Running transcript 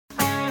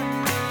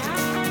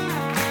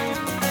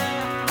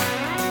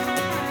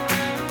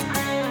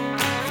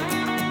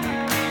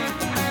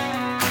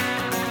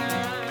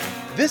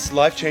This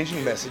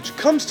life-changing message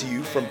comes to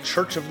you from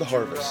Church of the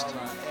Harvest.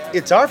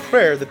 It's our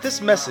prayer that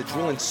this message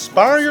will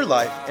inspire your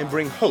life and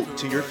bring hope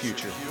to your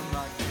future.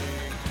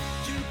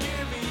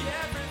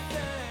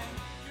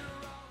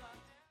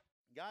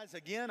 Guys,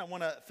 again, I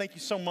want to thank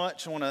you so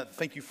much. I want to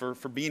thank you for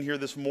being here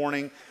this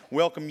morning.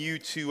 Welcome you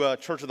to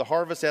Church of the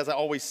Harvest. As I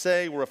always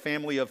say, we're a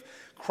family of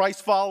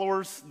Christ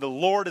followers. The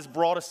Lord has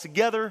brought us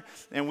together,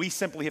 and we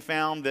simply have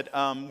found that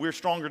we're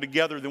stronger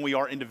together than we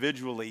are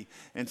individually.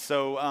 And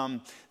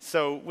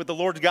so with the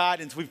Lord's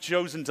guidance, we've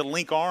chosen to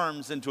link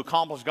arms and to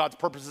accomplish God's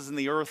purposes in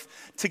the earth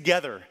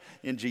together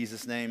in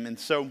Jesus' name. And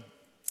so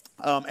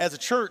as a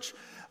church,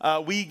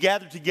 we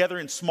gather together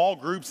in small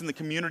groups in the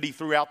community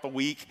throughout the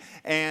week,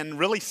 and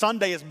really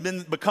Sunday has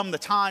become the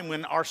time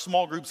when our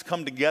small groups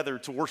come together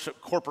to worship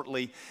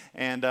corporately,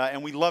 and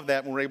we love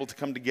that when we're able to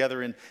come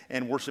together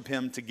and worship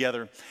Him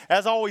together.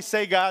 As I always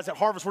say, guys, at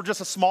Harvest, we're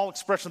just a small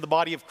expression of the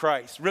body of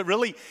Christ.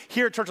 Really,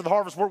 here at Church of the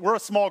Harvest, we're a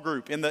small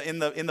group in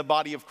the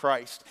body of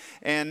Christ,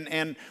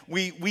 and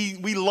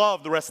we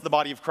love the rest of the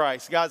body of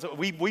Christ. Guys,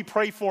 we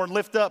pray for and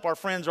lift up our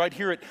friends right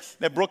here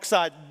at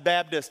Brookside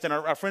Baptist, and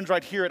our friends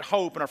right here at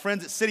Hope, and our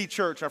friends at City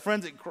Church, our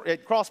friends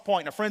at Cross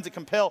Point, our friends at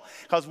Compel,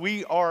 because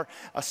we are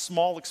a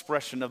small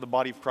expression of the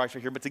body of Christ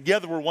right here. But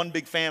together we're one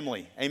big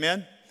family.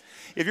 Amen?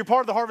 If you're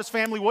part of the Harvest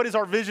family, what is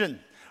our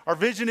vision? Our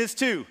vision is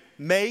to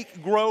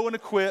make, grow, and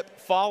equip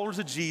followers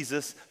of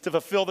Jesus to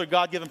fulfill their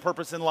God-given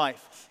purpose in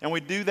life. And we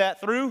do that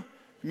through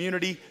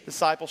community,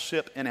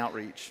 discipleship, and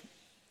outreach.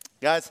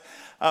 Guys,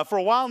 for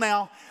a while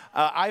now,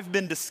 I've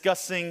been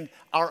discussing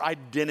our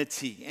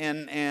identity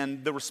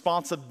and the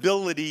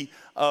responsibility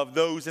of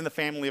those in the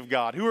family of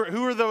God. Who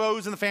are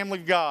those in the family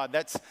of God?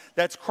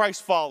 That's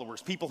Christ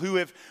followers, people who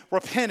have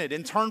repented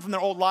and turned from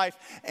their old life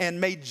and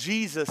made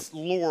Jesus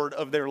Lord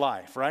of their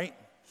life, right?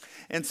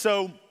 And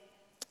so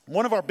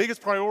one of our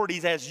biggest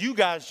priorities, as you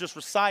guys just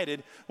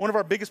recited, one of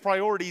our biggest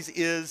priorities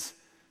is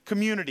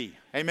community.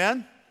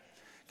 Amen?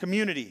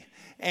 Community.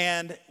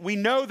 And we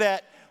know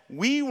that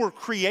we were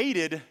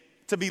created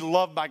to be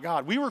loved by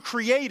God. We were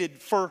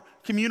created for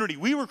community.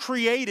 We were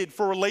created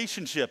for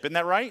relationship. Isn't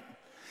that right?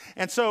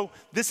 And so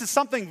this is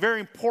something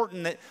very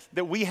important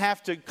that we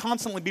have to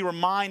constantly be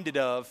reminded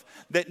of,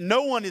 that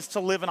no one is to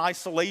live in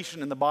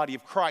isolation in the body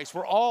of Christ.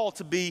 We're all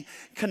to be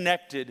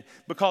connected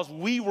because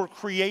we were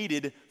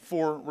created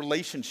for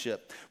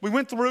relationship. We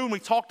went through and we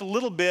talked a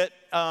little bit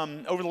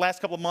over the last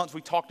couple of months.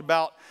 We talked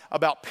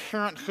about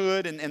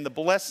parenthood and the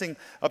blessing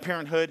of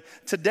parenthood.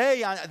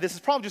 Today, this is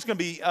probably just going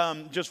to be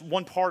just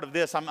one part of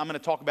this I'm going to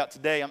talk about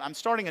today. I'm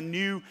starting a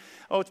new,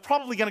 it's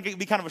probably going to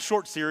be kind of a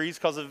short series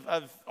because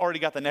I've already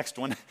got the next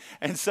one.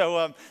 And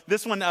so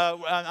this one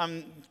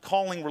I'm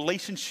calling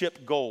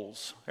Relationship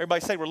Goals.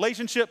 Everybody say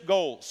relationship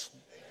goals.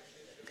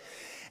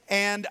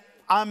 And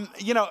a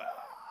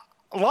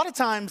lot of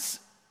times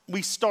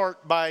we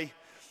start by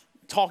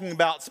talking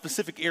about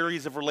specific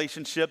areas of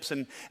relationships.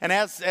 And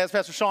as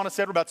Pastor Shauna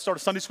said, we're about to start a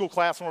Sunday school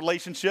class on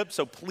relationships,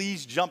 so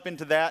please jump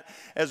into that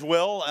as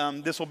well.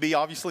 This will be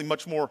obviously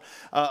much more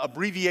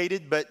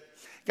abbreviated. But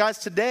guys,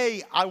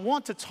 today I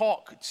want to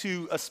talk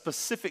to a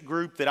specific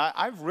group that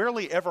I've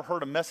rarely ever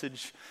heard a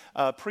message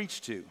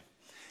preached to.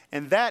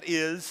 And that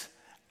is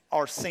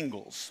our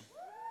singles.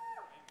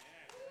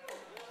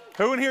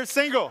 Who in here is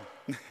single?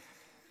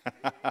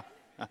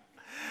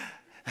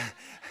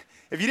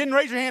 If you didn't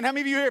raise your hand, how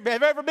many of you here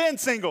have ever been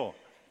single?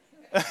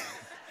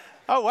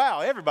 Oh, wow,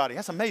 everybody.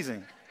 That's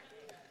amazing.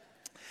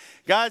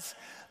 Guys,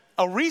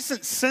 a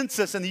recent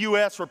census in the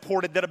U.S.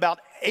 reported that about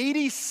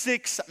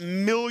 86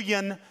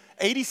 million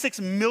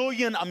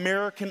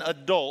American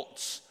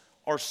adults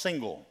are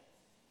single.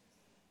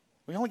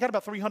 We only got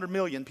about 300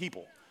 million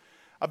people.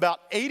 About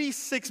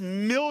 86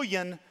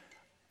 million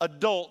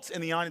adults in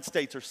the United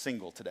States are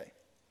single today.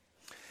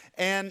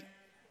 And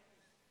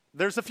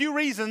there's a few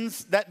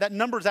reasons that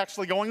number is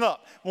actually going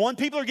up. One,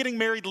 people are getting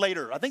married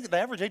later. I think the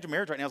average age of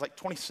marriage right now is like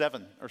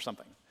 27 or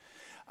something.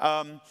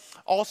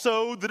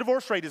 Also, the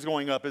divorce rate is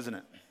going up, isn't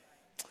it?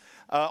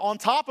 On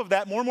top of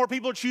that, more and more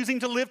people are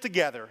choosing to live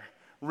together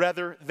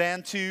rather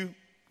than to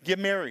get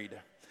married.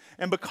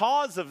 And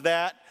because of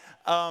that,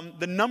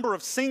 the number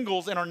of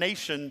singles in our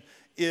nation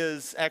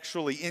is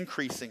actually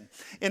increasing.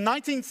 In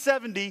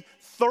 1970,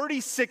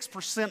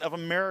 36% of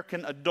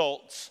American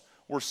adults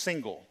were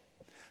single.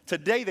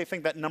 Today, they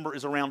think that number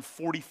is around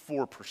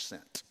 44%.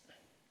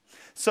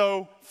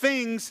 So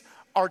things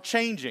are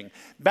changing.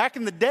 Back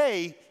in the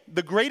day,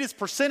 the greatest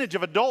percentage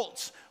of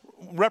adults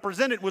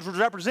was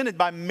represented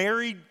by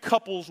married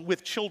couples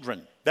with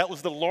children. That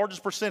was the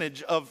largest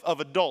percentage of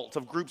adults,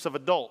 of groups of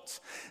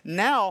adults.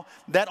 Now,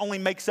 that only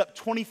makes up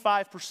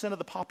 25% of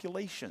the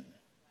population.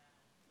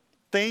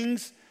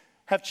 Things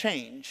have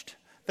changed.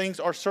 Things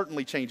are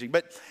certainly changing.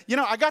 But,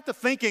 I got to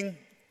thinking,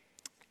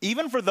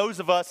 even for those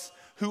of us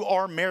who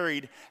are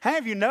married, how many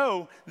of you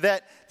know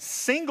that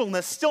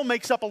singleness still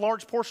makes up a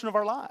large portion of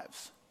our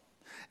lives?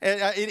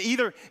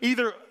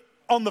 Either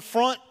on the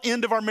front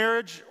end of our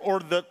marriage or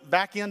the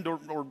back end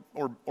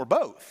or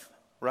both,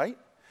 right?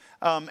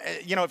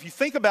 If you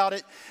think about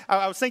it,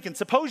 I was thinking,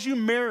 suppose you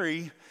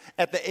marry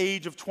at the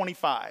age of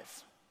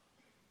 25.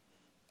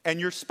 and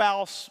your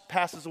spouse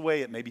passes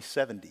away at maybe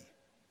 70,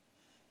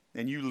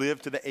 and you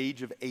live to the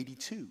age of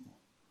 82.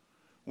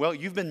 Well,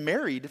 you were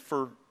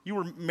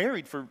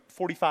married for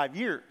 45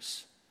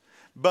 years,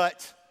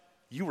 but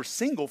you were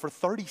single for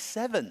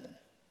 37.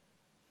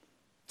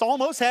 It's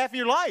almost half of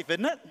your life,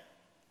 isn't it?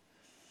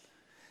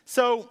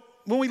 So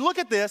when we look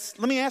at this,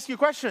 let me ask you a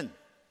question.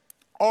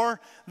 Are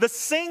the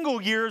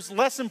single years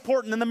less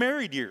important than the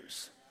married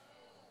years?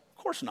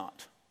 Of course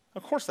not.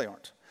 Of course they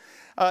aren't.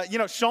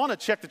 Shauna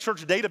checked the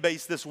church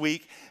database this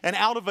week, and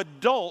out of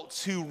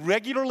adults who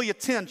regularly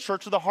attend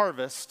Church of the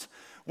Harvest,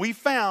 we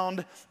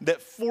found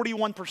that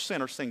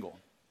 41% are single.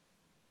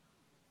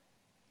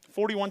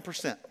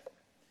 41%.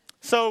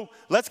 So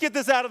let's get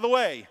this out of the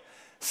way.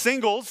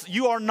 Singles,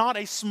 you are not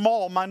a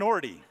small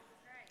minority,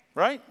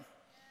 right?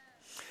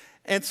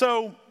 And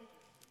so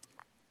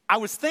I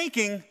was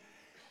thinking,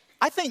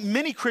 I think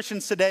many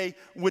Christians today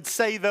would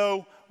say,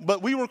 though,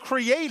 but we were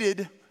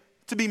created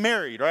to be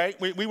married, right?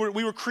 We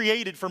were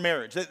created for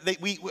marriage.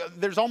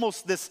 There's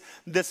almost this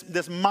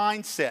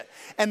mindset.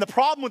 And the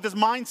problem with this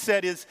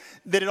mindset is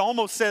that it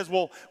almost says,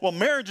 well,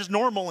 marriage is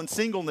normal and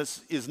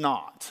singleness is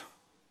not.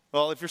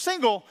 Well, if you're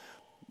single,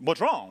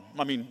 what's wrong?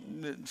 I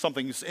mean,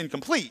 something's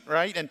incomplete,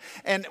 right?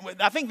 And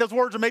I think those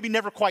words are maybe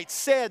never quite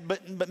said,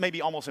 but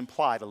maybe almost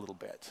implied a little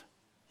bit.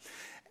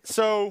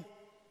 So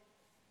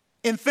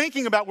in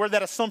thinking about where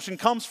that assumption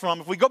comes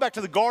from, if we go back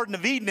to the Garden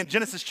of Eden in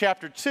Genesis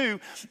chapter 2,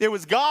 it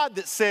was God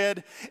that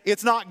said,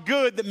 it's not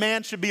good that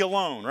man should be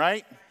alone,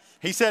 right?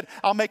 He said,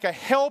 I'll make a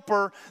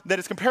helper that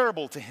is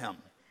comparable to him.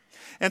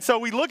 And so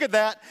we look at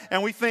that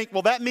and we think,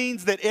 well, that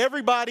means that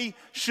everybody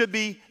should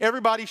be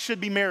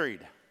married.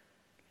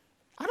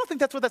 I don't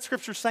think that's what that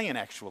scripture's saying,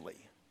 actually.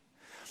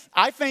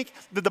 I think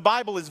that the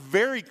Bible is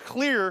very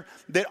clear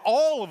that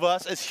all of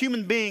us as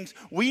human beings,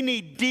 we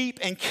need deep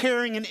and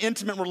caring and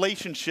intimate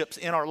relationships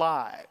in our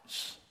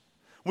lives.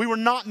 We were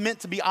not meant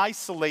to be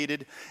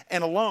isolated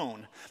and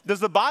alone. Does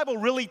the Bible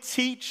really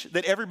teach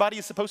that everybody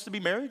is supposed to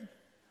be married?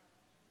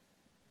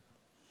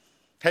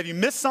 Have you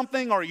missed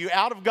something, or are you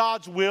out of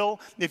God's will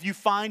if you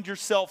find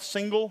yourself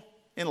single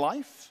in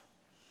life?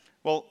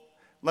 Well,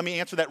 let me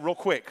answer that real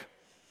quick.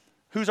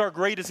 Who's our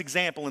greatest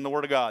example in the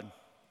Word of God?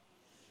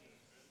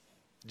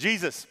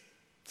 Jesus.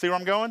 See where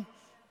I'm going?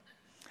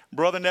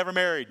 Brother never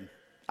married.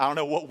 I don't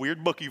know what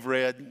weird book you've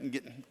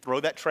read.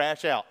 Throw that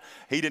trash out.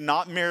 He did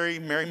not marry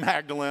Mary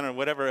Magdalene or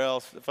whatever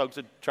else the folks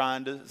are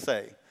trying to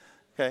say.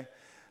 Okay?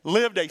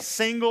 Lived a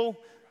single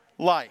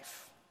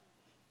life.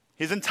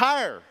 His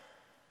entire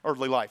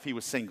earthly life, he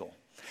was single.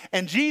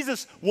 And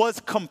Jesus was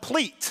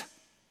complete.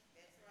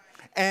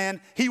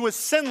 And he was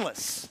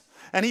sinless.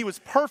 And he was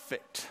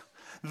perfect.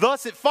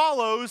 Thus, it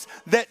follows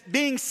that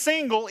being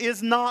single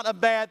is not a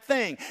bad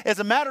thing. As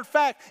a matter of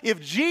fact, if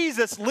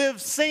Jesus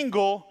lived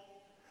single,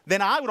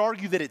 then I would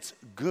argue that it's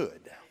good.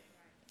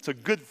 It's a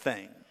good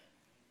thing.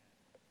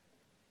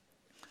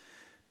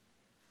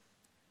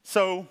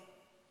 So,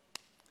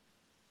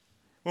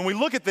 when we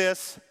look at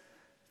this,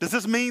 does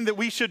this mean that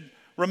we should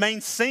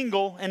remain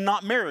single and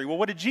not marry? Well,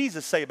 what did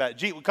Jesus say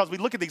about it? Because we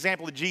look at the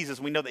example of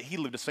Jesus, we know that he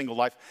lived a single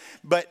life.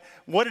 But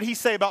what did he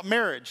say about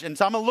marriage? And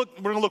so we're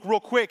going to look real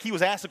quick. He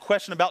was asked a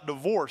question about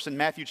divorce in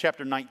Matthew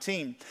chapter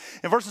 19.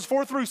 In verses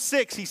 4 through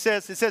 6, it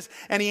says,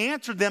 and he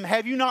answered them,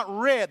 have you not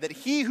read that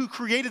he who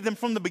created them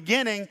from the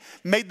beginning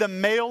made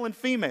them male and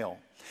female?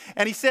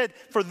 And he said,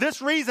 for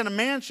this reason a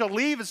man shall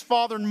leave his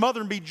father and mother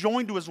and be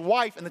joined to his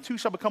wife, and the two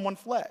shall become one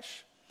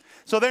flesh.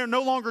 So they are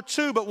no longer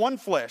two, but one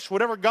flesh.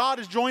 Whatever God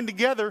has joined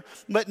together,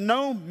 let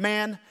no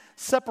man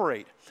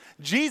separate.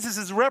 Jesus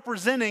is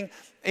representing,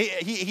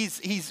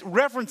 he's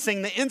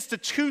referencing the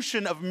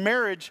institution of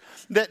marriage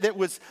that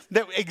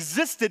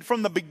existed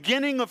from the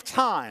beginning of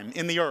time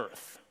in the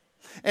earth.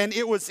 And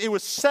it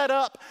was set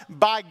up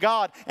by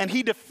God, and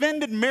he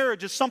defended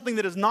marriage as something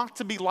that is not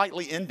to be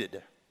lightly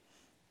ended.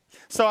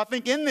 So I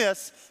think in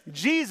this,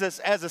 Jesus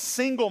as a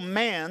single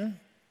man,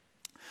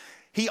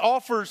 he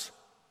offers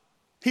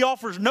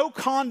no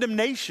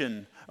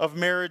condemnation of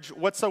marriage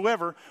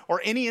whatsoever or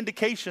any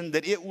indication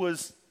that it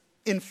was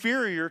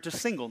inferior to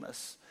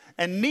singleness,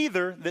 and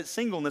neither that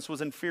singleness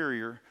was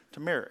inferior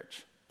to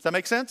marriage. Does that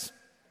make sense?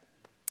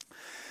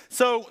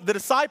 So the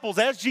disciples,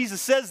 as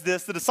Jesus says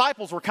this, the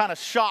disciples were kind of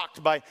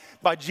shocked by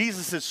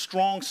Jesus'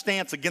 strong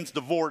stance against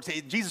divorce.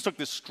 Jesus took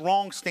this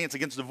strong stance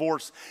against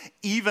divorce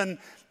even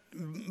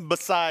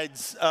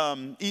besides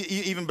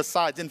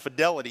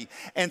infidelity.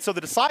 And so the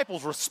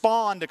disciples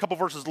respond a couple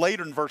verses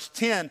later in verse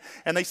 10,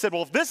 and they said,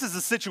 well, if this is the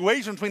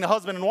situation between the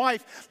husband and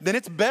wife, then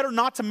it's better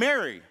not to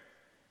marry.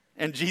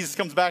 And Jesus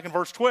comes back in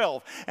verse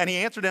 12, and he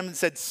answered them and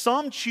said,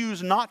 some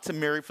choose not to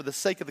marry for the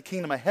sake of the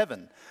kingdom of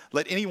heaven.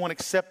 Let anyone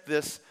accept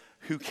this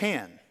who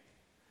can.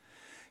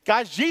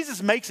 Guys,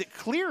 Jesus makes it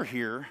clear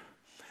here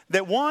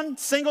that one,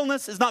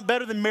 singleness is not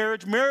better than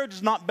marriage. Marriage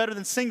is not better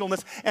than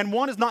singleness. And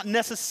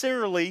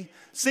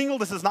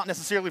singleness is not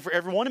necessarily for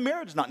everyone, and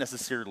marriage is not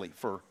necessarily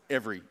for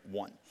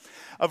everyone.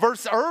 A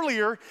verse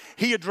earlier,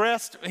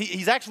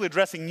 he's actually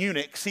addressing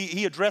eunuchs.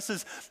 He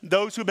addresses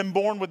those who have been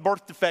born with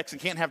birth defects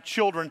and can't have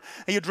children.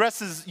 He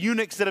addresses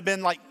eunuchs that have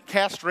been like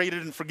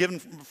castrated and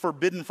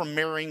forbidden from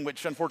marrying,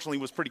 which unfortunately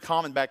was pretty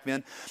common back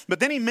then. But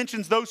then he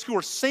mentions those who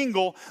are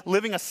single,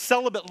 living a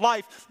celibate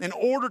life in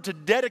order to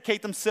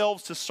dedicate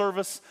themselves to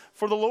service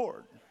for the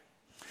Lord.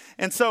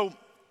 And so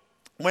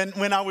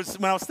when I was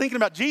thinking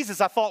about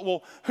Jesus, I thought,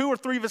 well, who are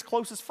three of his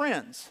closest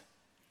friends?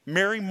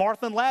 Mary,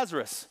 Martha, and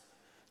Lazarus.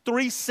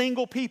 Three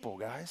single people,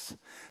 guys.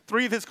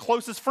 Three of his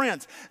closest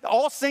friends.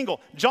 All single.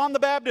 John the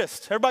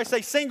Baptist. Everybody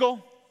say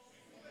single.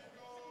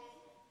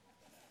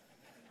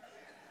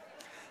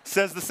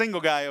 Says the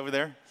single guy over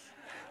there.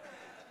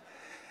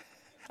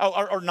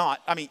 Oh, or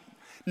not. I mean,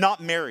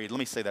 not married. Let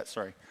me say that,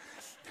 sorry.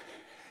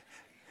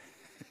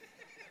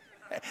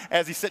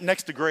 As he's sitting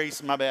next to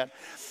Grace, my bad.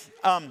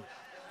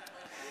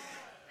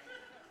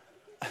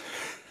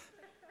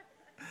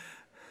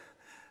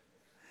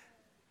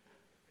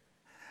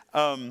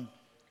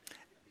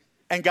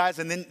 And guys,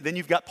 and then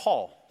you've got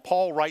Paul.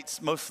 Paul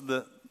writes most of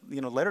the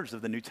letters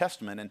of the New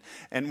Testament.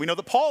 And we know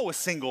that Paul was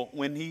single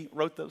when he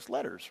wrote those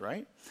letters,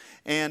 right?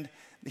 And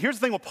here's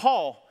the thing with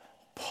Paul.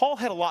 Paul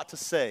had a lot to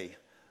say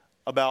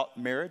about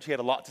marriage. He had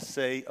a lot to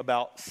say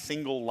about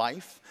single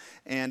life.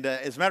 And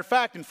as a matter of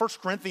fact, in 1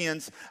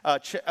 Corinthians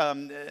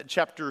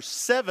chapter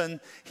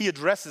 7, he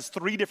addresses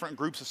three different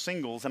groups of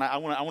singles. And I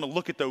want to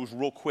look at those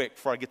real quick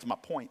before I get to my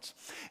points.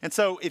 And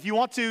so if you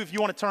want to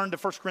turn to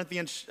 1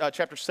 Corinthians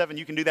chapter 7,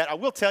 you can do that. I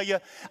will tell you,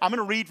 I'm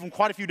going to read from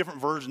quite a few different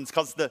versions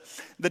because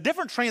the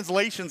different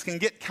translations can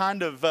get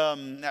kind of,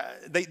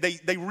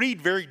 they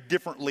read very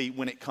differently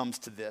when it comes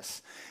to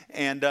this.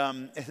 And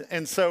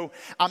so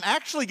I'm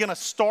actually going to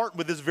start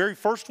with this very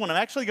first one. I'm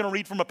actually going to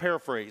read from a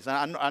paraphrase.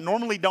 I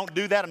normally don't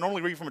do that. I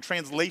normally read from a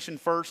translation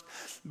first,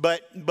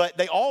 but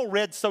they all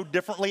read so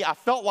differently. I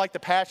felt like the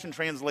Passion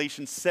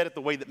Translation said it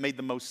the way that made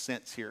the most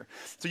sense here.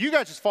 So you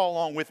guys just follow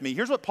along with me.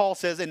 Here's what Paul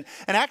says. And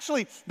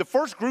actually, the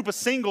first group of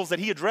singles that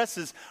he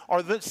addresses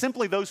are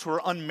simply those who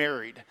are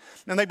unmarried.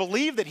 And they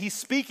believe that he's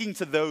speaking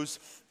to those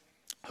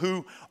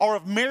who are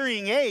of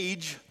marrying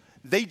age.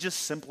 They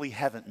just simply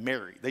haven't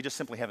married. They just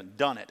simply haven't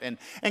done it. And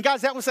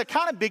guys, that was a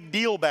kind of big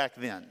deal back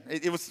then.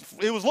 It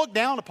was looked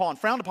down upon,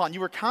 frowned upon.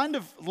 You were kind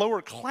of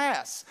lower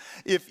class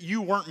if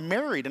you weren't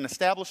married and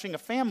establishing a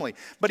family.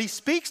 But he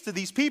speaks to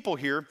these people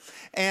here,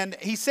 and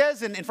he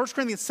says in 1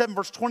 Corinthians 7,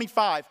 verse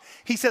 25,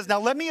 he says,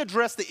 "Now let me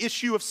address the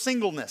issue of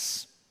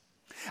singleness.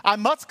 I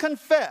must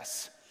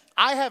confess,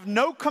 I have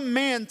no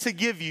command to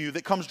give you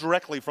that comes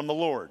directly from the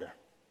Lord.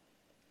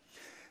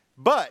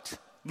 But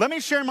let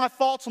me share my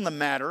thoughts on the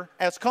matter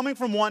as coming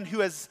from one who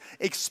has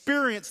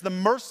experienced the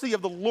mercy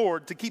of the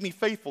Lord to keep me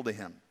faithful to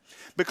him.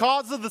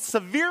 Because of the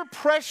severe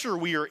pressure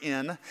we are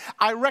in,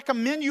 I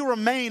recommend you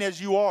remain as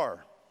you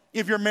are.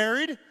 If you're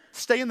married,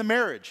 stay in the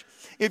marriage.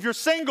 If you're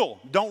single,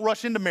 don't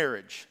rush into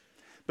marriage.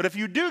 But if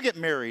you do get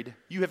married,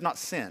 you have not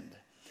sinned.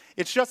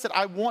 It's just that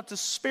I want to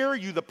spare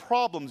you the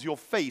problems you'll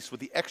face with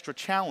the extra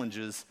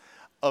challenges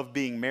of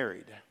being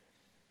married."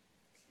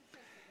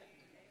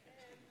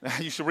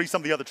 You should read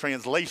some of the other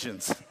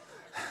translations.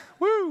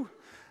 Woo!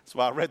 That's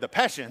why I read the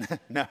Passion.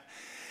 No.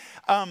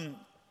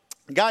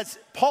 Guys,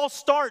 Paul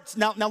starts,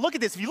 now look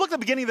at this. If you look at the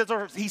beginning of this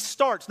verse, he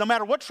starts, no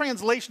matter what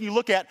translation you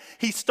look at,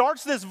 he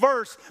starts this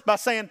verse by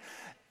saying,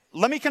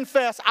 let me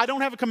confess, I don't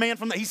have a command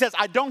from he says,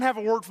 I don't have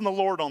a word from the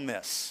Lord on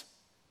this.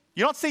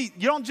 You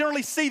don't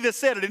generally see this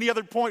said at any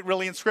other point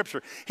really in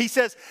Scripture. He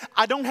says,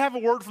 I don't have a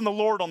word from the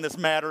Lord on this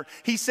matter.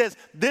 He says,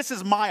 this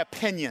is my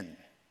opinion.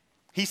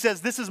 He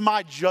says, this is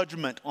my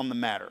judgment on the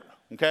matter,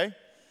 okay?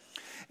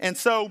 And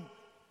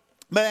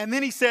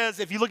then he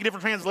says, if you look at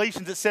different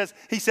translations,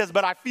 he says,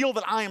 but I feel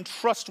that I am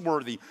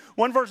trustworthy.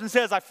 One version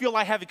says, I feel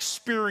I have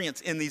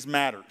experience in these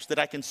matters that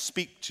I can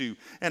speak to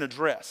and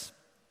address.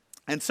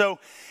 And so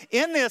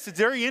in this, it's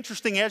very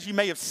interesting, as you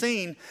may have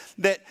seen,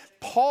 that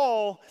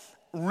Paul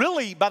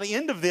really, by the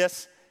end of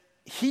this,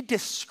 he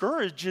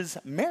discourages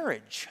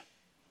marriage.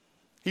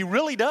 He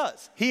really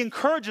does. He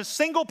encourages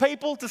single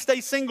people to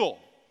stay single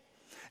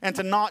and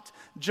to not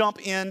jump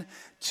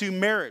into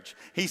marriage.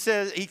 He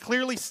says, he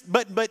clearly,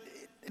 but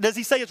does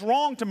he say it's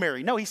wrong to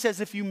marry? No, he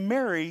says if you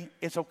marry,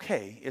 it's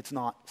okay. It's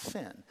not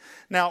sin.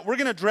 Now, we're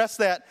going to address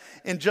that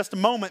in just a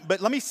moment, but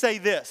let me say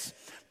this.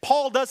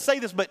 Paul does say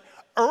this, but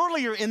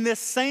earlier in this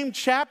same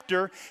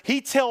chapter,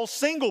 he tells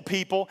single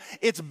people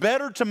it's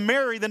better to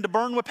marry than to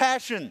burn with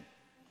passion.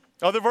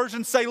 Other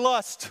versions say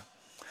lust.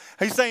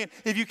 He's saying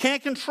if you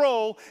can't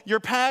control your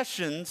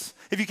passions,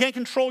 if you can't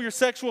control your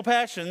sexual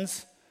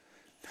passions,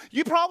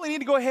 you probably need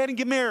to go ahead and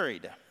get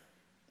married.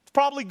 It's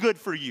probably good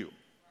for you,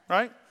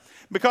 right?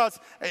 Because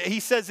he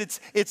says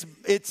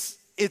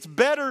it's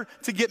better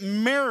to get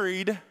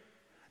married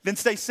than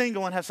stay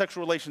single and have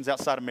sexual relations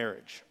outside of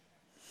marriage.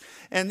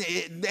 And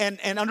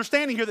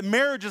understanding here that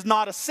marriage is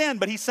not a sin,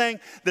 but he's saying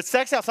that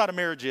sex outside of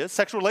marriage is,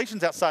 sexual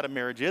relations outside of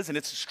marriage is, and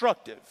it's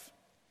destructive.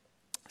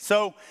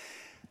 So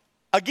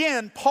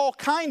again, Paul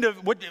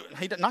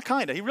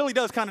he really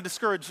does kind of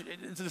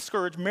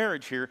discourage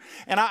marriage here.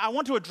 And I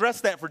want to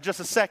address that for just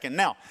a second.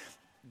 Now,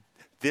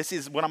 This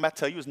is what I'm about to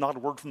tell you is not a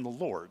word from the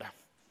Lord.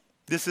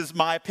 This is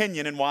my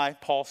opinion and why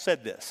Paul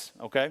said this,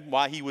 okay?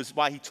 Why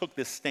he took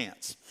this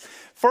stance.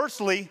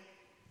 Firstly,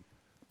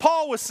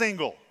 Paul was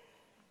single,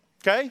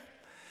 okay?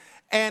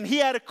 And he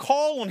had a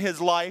call on his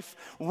life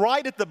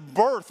right at the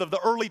birth of the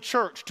early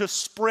church to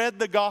spread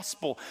the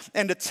gospel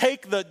and to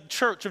take the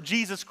church of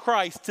Jesus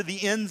Christ to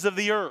the ends of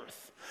the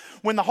earth.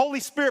 When the Holy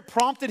Spirit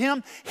prompted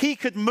him, he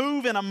could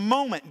move in a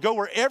moment, go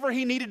wherever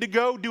he needed to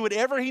go, do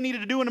whatever he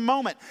needed to do in a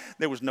moment.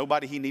 There was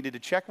nobody he needed to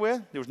check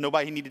with. There was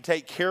nobody he needed to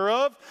take care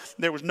of.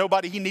 There was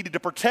nobody he needed to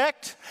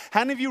protect.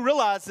 How many of you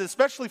realize that,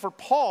 especially for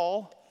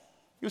Paul,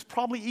 it was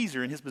probably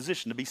easier in his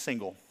position to be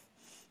single?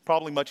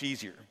 Probably much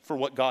easier for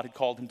what God had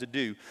called him to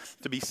do,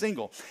 to be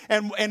single.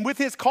 And with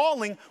his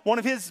calling, one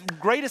of his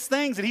greatest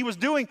things that he was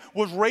doing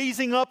was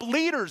raising up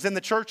leaders in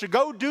the church to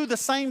go do the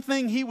same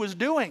thing he was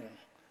doing.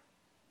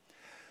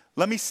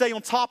 Let me say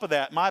on top of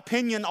that, my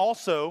opinion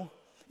also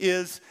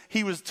is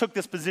he took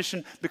this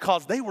position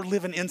because they were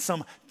living in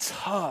some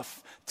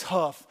tough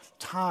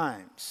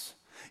times.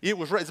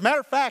 As a matter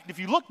of fact, if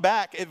you look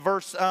back at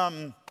verse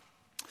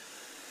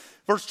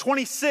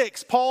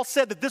 26, Paul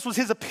said that this was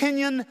his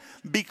opinion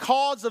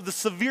because of the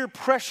severe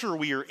pressure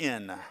we are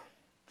in.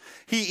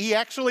 He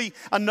actually,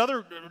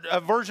 another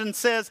version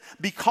says,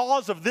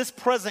 because of this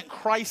present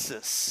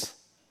crisis.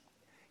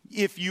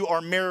 If you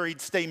are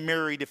married, stay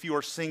married. If you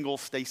are single,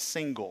 stay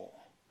single.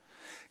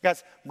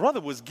 Guys,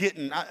 brother was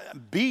getting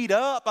beat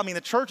up. I mean,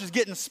 the church is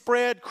getting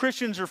spread.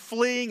 Christians are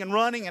fleeing and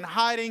running and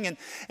hiding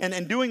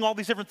and doing all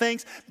these different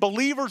things.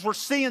 Believers were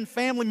seeing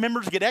family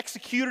members get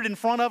executed in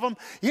front of them.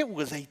 It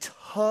was a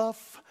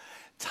tough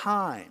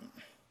time.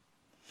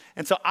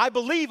 And so I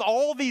believe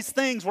all these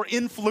things were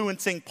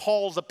influencing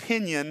Paul's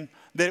opinion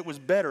that it was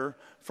better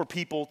for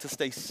people to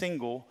stay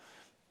single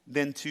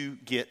than to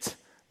get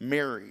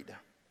married.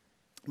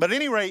 But at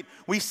any rate,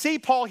 we see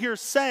Paul here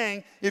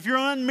saying, if you're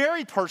an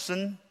unmarried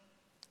person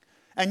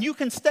and you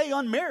can stay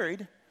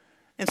unmarried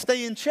and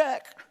stay in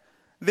check,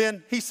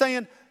 then he's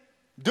saying,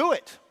 do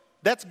it.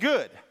 That's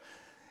good.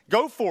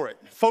 Go for it.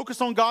 Focus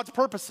on God's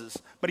purposes.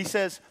 But he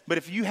says, but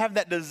if you have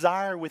that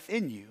desire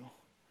within you,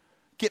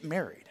 get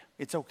married.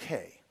 It's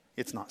okay.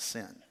 It's not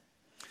sin.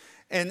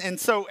 And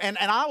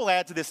I will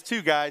add to this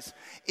too, guys.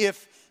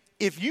 If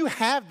you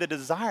have the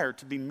desire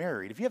to be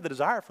married, if you have the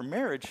desire for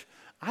marriage,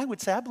 I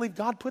would say I believe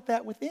God put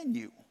that within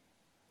you.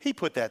 He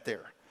put that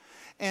there.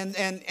 And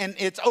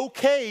it's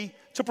okay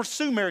to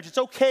pursue marriage. It's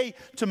okay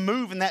to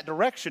move in that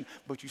direction,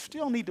 but you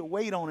still need to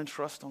wait on and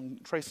trust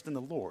in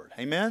the Lord.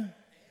 Amen?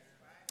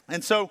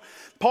 And so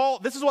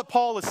this is what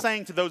Paul is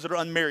saying to those that are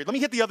unmarried. Let me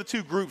hit the other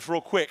two groups real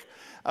quick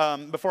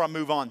before I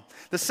move on.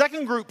 The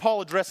second group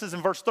Paul addresses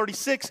in verse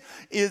 36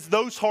 is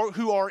those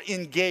who are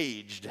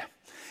engaged.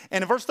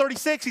 And in verse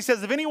 36, he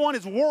says, if anyone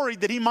is worried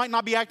that he might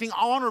not be acting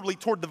honorably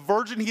toward the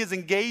virgin he is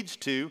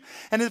engaged to,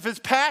 and if his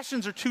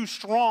passions are too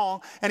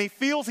strong and he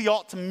feels he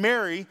ought to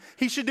marry,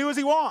 he should do as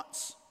he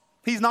wants.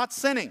 He's not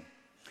sinning.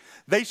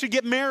 They should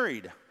get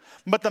married.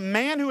 But the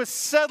man who has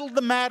settled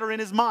the matter in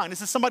his mind,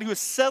 this is somebody who has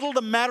settled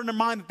the matter in their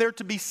mind that they're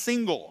to be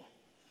single,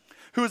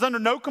 who is under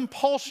no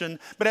compulsion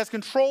but has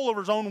control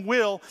over his own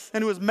will,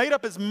 and who has made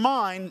up his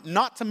mind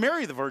not to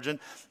marry the virgin,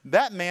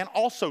 that man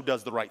also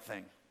does the right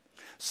thing.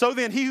 So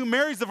then he who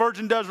marries the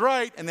virgin does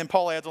right, and then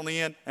Paul adds on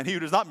the end, and he who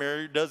does not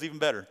marry does even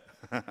better.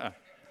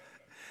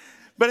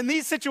 But in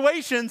these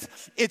situations,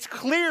 it's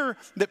clear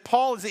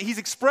that he's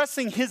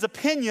expressing his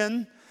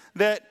opinion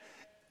that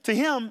to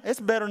him, it's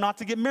better not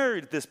to get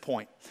married at this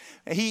point.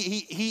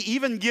 He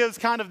even gives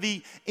kind of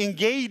the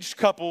engaged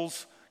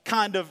couples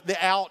kind of the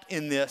out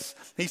in this.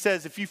 He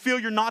says, if you feel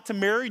you're not to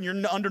marry and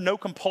you're under no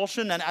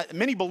compulsion, and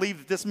many believe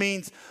that this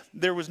means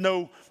there was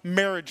no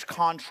marriage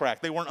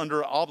contract. They weren't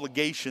under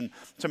obligation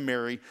to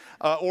marry.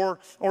 Or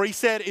he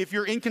said, if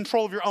you're in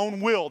control of your own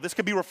will, this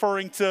could be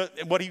referring to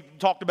what he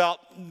talked about,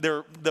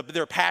 their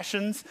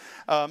passions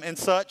and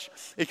such.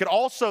 It could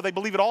also, they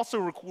believe it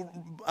also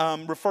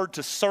referred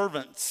to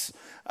servants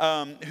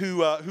who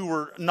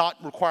were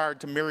not required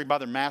to marry by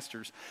their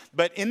masters.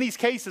 But in these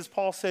cases,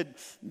 Paul said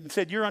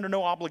you're under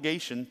no obligation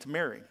to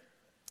marry.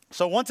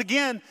 So once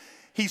again,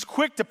 he's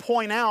quick to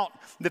point out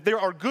that there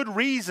are good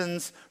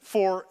reasons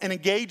for an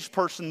engaged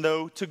person,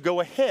 though, to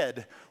go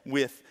ahead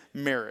with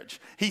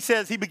marriage.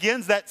 He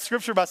begins that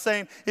scripture by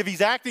saying if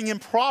he's acting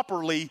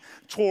improperly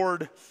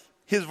toward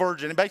his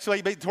virgin, and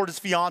basically toward his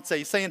fiance,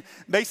 he's saying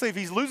basically if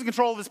he's losing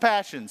control of his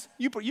passions,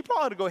 you probably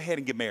ought to go ahead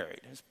and get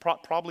married. It's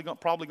probably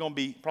going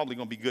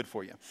to be good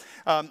for you.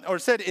 Or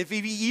said if he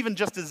even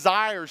just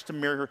desires to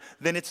marry her,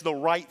 then it's the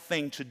right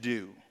thing to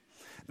do.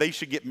 They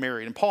should get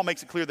married. And Paul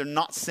makes it clear they're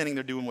not sinning,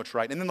 they're doing what's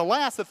right. And then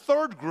the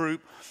third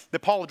group that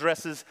Paul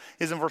addresses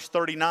is in verse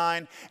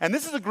 39. And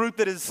this is a group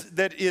that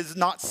is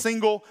not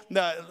single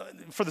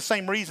for the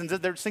same reasons.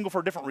 They're single for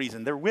a different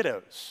reason. They're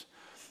widows.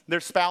 Their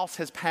spouse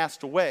has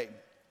passed away.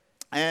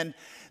 And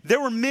there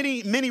were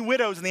many, many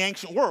widows in the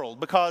ancient world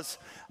because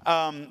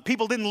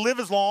people didn't live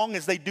as long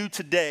as they do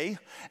today.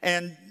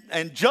 And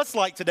just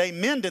like today,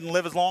 men didn't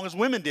live as long as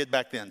women did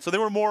back then. So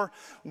there were more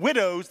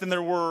widows than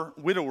there were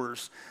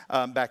widowers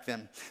back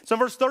then. So in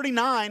verse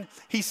 39,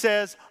 he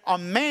says, a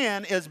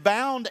wife is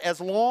bound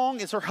as long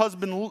as her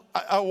husband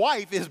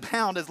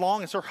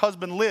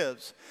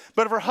lives.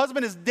 But if her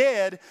husband is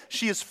dead,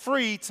 she is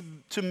free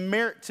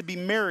to be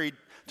married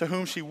to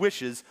whom she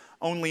wishes,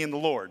 only in the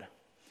Lord.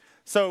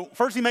 So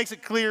first he makes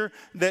it clear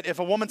that if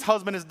a woman's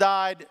husband has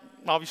died,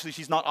 obviously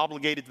she's not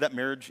obligated to that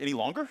marriage any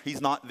longer.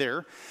 He's not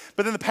there.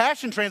 But then the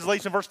Passion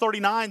Translation, verse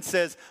 39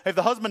 says, if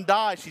the husband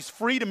dies, she's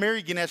free to marry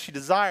again as she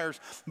desires.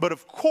 But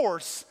of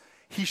course,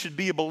 he should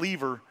be a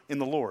believer in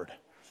the Lord.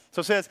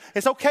 So it says,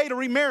 it's okay to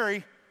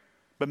remarry,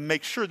 but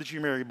make sure that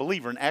you marry a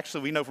believer. And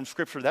actually, we know from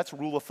Scripture that's a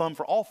rule of thumb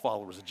for all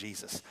followers of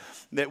Jesus.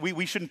 That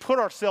we shouldn't put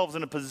ourselves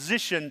in a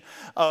position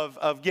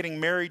of getting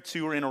married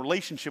to or in a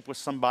relationship with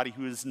somebody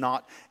who is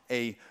not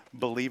a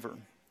believer.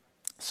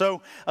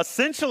 So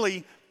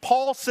essentially,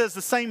 Paul says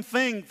the same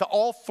thing to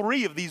all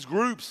three of these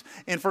groups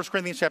in 1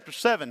 Corinthians chapter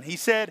 7. He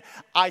said,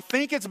 I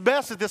think it's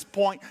best at this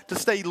point to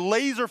stay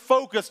laser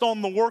focused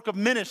on the work of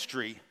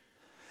ministry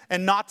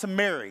and not to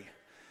marry.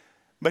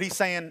 But he's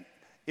saying,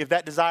 if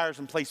that desire is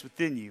in place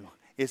within you,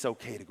 it's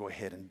okay to go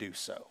ahead and do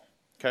so,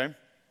 okay?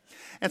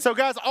 And so,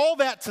 guys, all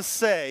that to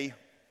say,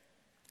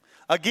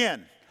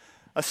 again,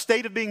 a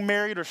state of being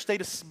married or a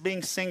state of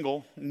being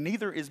single,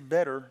 neither is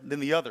better than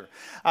the other.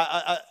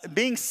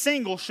 Being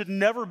single should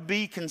never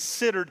be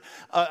considered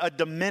a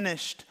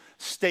diminished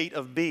state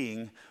of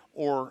being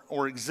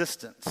or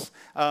existence.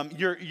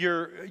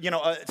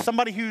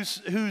 Somebody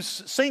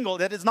who's single,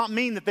 that does not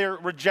mean that they're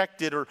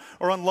rejected or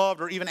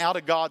unloved or even out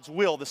of God's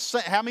will.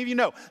 How many of you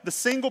know the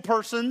single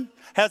person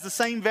has the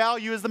same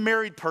value as the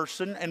married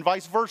person and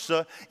vice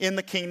versa in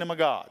the kingdom of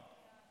God?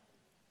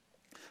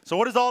 So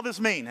what does all this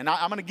mean? And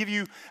I'm going to give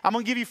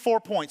you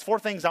 4 points, 4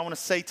 things I want to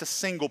say to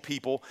single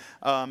people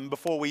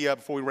before we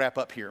wrap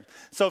up here.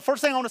 So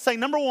first thing I want to say,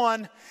 number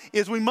 1,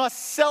 is we must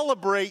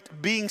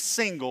celebrate being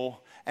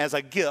single as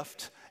a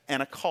gift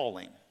and a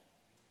calling.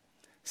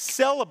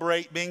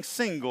 Celebrate being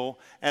single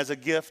as a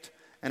gift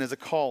and as a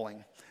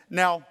calling.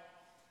 Now,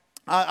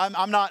 I'm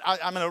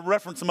going to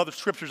reference some other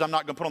scriptures I'm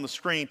not going to put on the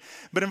screen.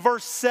 But in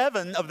verse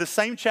 7 of the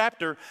same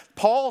chapter,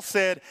 Paul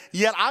said,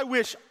 yet I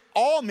wish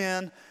all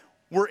men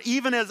were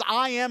even as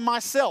I am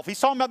myself. He's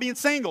talking about being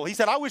single. He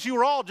said, I wish you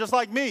were all just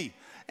like me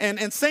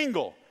and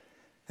single.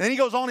 And then he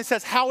goes on, he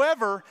says,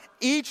 however,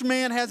 each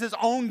man has his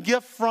own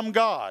gift from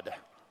God.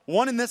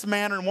 One in this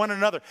manner and one in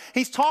another.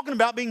 He's talking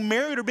about being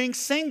married or being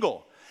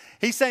single.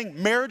 He's saying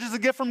marriage is a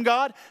gift from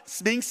God.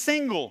 Being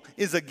single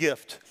is a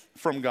gift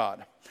from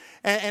God.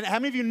 And how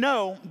many of you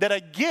know that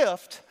a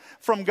gift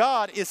from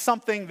God is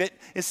something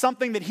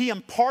that He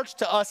imparts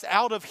to us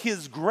out of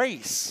His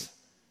grace?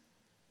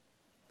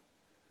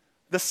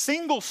 The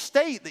single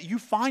state that you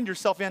find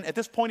yourself in at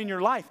this point in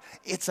your life,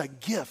 it's a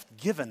gift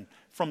given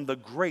from the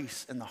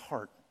grace and the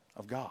heart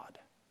of God.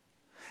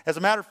 As a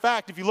matter of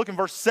fact, if you look in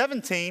verse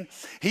 17,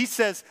 he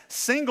says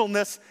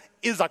singleness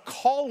is a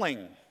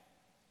calling.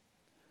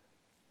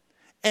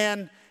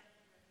 And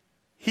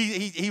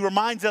he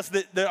reminds us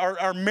that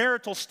our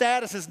marital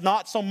status is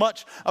not so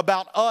much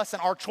about us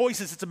and our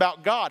choices, it's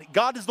about God.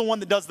 God is the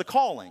one that does the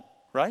calling,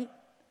 right?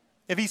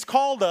 If He's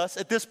called us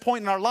at this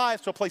point in our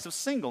lives to a place of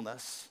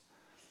singleness,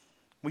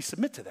 we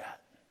submit to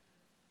that.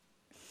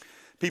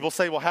 People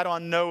say, well, how do I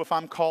know if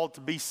I'm called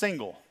to be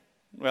single?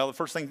 Well, the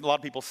first thing a lot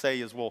of people say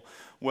is,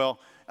 well,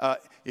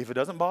 if it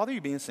doesn't bother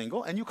you being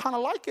single and you kind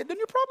of like it, then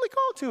you're probably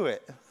called to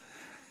it.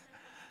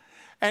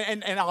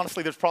 And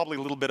honestly, there's probably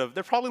a little bit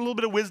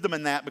of wisdom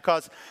in that,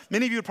 because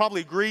many of you would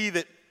probably agree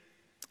that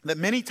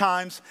many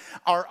times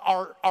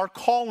our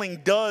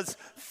calling does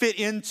fit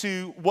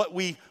into what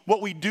we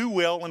do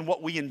well and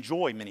what we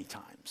enjoy many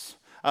times.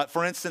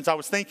 For instance, I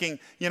was thinking,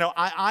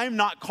 I'm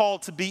not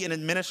called to be an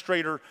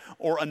administrator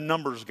or a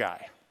numbers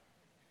guy.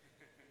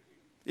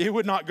 It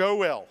would not go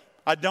well.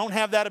 I don't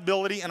have that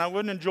ability and I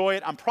wouldn't enjoy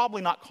it. I'm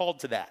probably not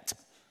called to that,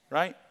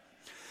 right?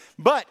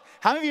 But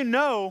how many of you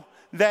know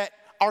that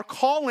our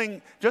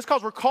calling, just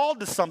because we're called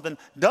to something,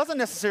 doesn't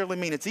necessarily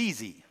mean it's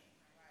easy?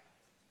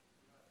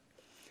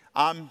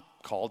 I'm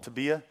called to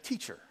be a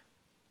teacher,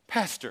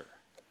 pastor,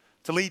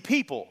 to lead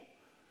people.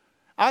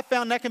 I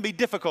found that can be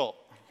difficult.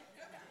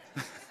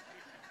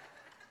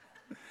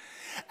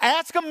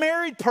 Ask a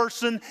married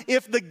person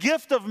if the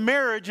gift of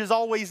marriage is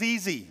always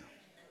easy.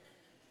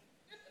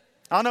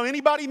 I don't know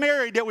anybody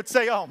married that would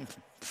say, oh,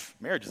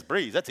 marriage is a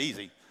breeze, that's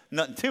easy.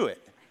 Nothing to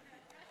it,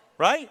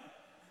 right?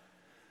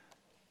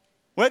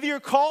 Whether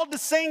you're called to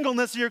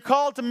singleness or you're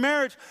called to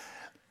marriage,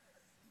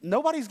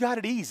 nobody's got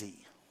it easy.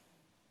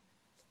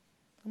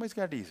 Nobody's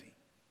got it easy.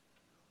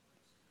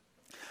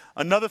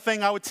 Another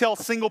thing I would tell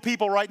single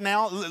people right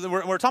now,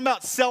 we're talking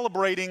about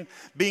celebrating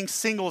being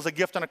single as a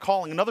gift and a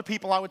calling. Another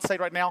people I would say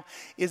right now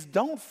is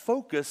don't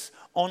focus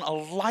on a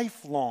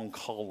lifelong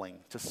calling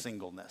to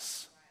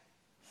singleness.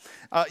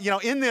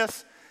 In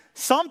this,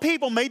 Some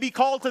people may be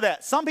called to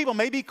that. Some people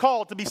may be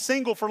called to be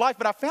single for life,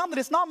 but I found that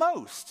it's not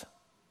most.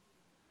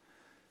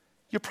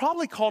 You're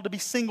probably called to be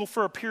single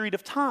for a period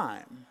of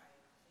time.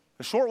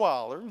 A short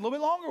while or a little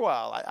bit longer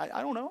while.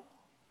 I don't know.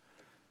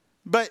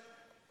 But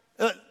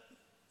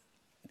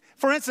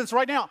for instance,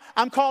 right now,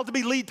 I'm called to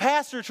be lead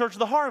pastor at Church of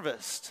the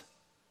Harvest.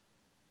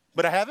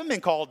 But I haven't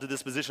been called to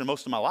this position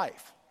most of my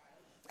life.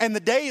 And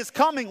the day is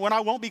coming when I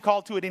won't be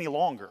called to it any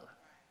longer.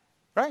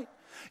 Right?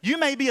 You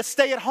may be a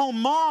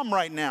stay-at-home mom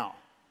right now.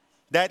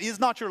 That is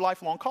not your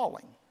lifelong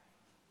calling.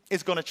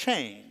 It's going to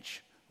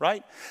change.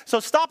 Right? So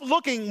stop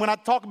looking when I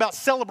talk about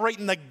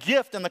celebrating the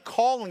gift and the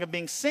calling of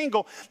being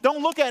single.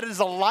 Don't look at it as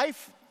a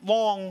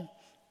lifelong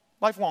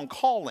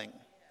calling.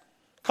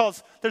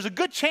 Because there's a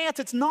good chance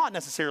it's not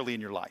necessarily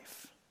in your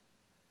life.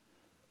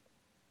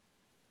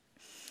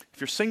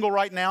 If you're single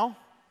right now,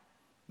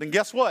 then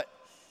guess what?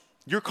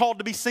 You're called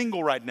to be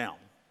single right now.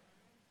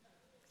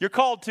 You're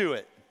called to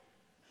it.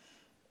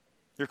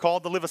 You're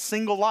called to live a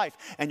single life.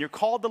 And you're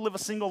called to live a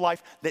single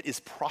life that is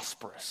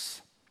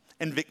prosperous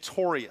and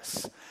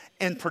victorious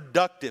and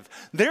productive.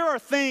 There are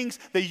things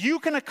that you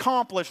can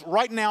accomplish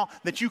right now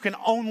that you can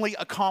only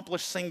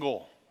accomplish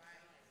single.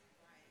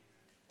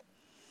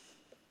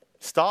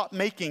 Stop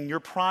making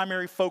your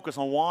primary focus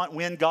on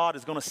when God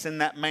is going to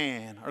send that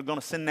man or going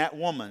to send that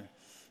woman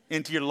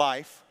into your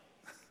life.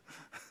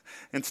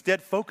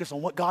 Instead, focus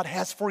on what God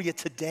has for you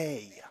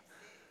today.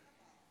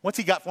 What's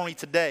he got for me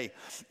today?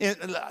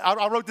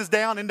 I wrote this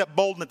down, ended up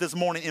bolding it this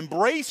morning.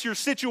 Embrace your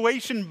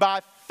situation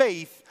by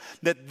faith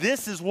that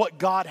this is what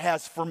God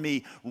has for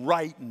me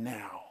right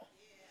now.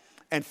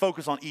 And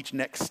focus on each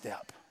next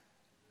step.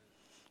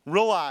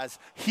 Realize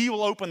he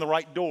will open the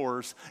right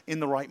doors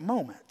in the right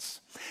moments.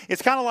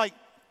 It's kind of like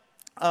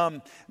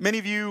many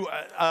of you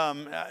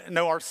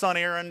know our son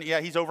Aaron.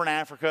 Yeah, he's over in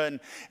Africa,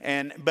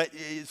 but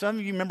some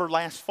of you remember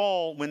last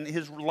fall when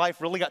his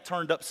life really got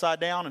turned upside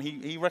down, and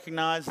he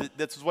recognized that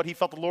this is what he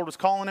felt the Lord was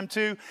calling him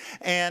to,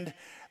 and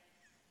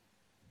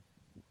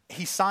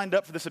he signed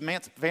up for this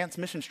advanced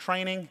missions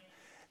training,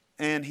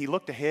 and he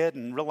looked ahead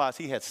and realized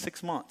he had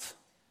 6 months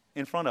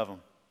in front of him.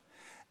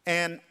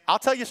 And I'll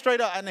tell you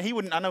straight up, and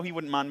I know he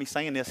wouldn't mind me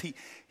saying this,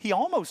 he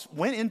almost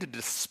went into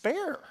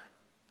despair.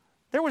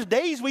 There was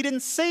days we didn't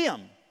see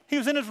him. He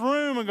was in his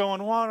room and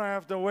going, why do I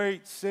have to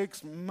wait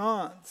 6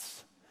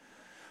 months?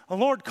 The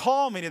Lord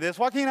called me to this.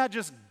 Why can't I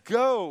just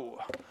go?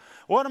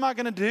 What am I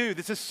going to do?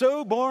 This is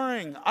so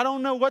boring. I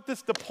don't know what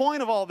the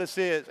point of all this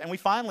is. And we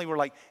finally were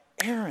like,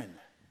 Aaron,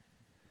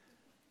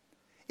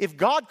 if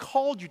God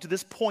called you to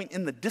this point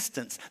in the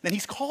distance, then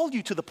he's called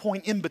you to the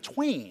point in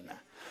between.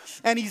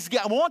 And he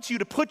wants you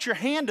to put your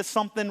hand to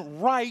something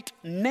right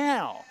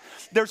now.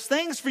 There's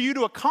things for you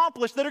to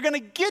accomplish that are going to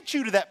get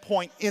you to that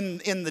point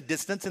in the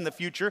distance, in the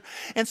future.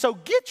 And so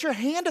get your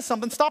hand to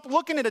something. Stop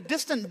looking at a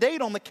distant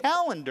date on the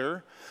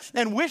calendar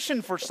and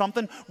wishing for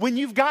something when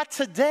you've got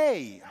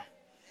today.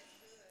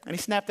 And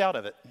he snapped out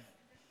of it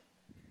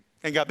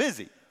and got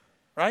busy,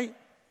 right?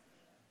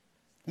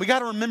 We got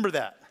to remember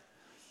that.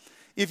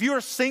 If you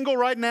are single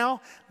right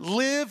now,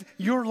 live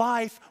your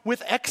life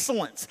with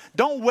excellence.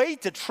 Don't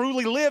wait to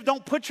truly live.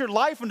 Don't put your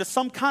life into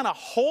some kind of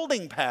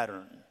holding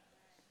pattern.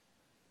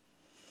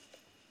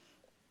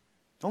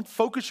 Don't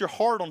focus your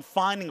heart on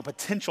finding a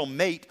potential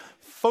mate.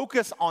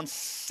 Focus on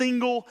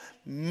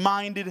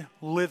single-minded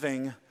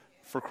living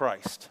for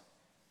Christ.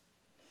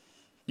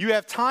 You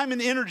have time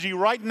and energy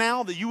right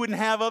now that you wouldn't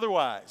have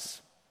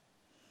otherwise.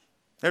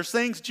 There's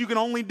things that you can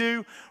only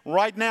do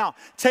right now.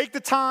 Take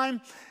the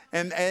time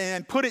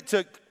and put it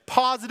to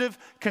positive,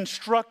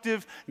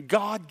 constructive,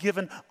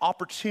 God-given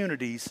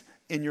opportunities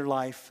in your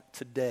life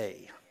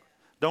today.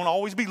 Don't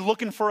always be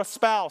looking for a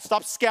spouse.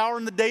 Stop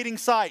scouring the dating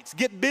sites.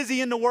 Get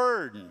busy in the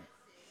Word.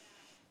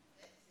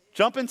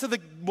 Jump into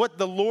what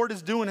the Lord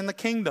is doing in the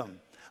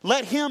kingdom.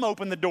 Let him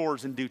open the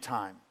doors in due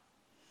time.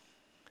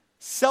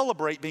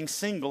 Celebrate being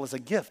single as a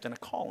gift and a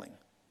calling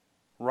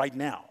right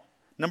now.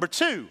 Number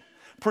 2,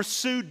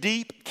 pursue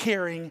deep,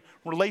 caring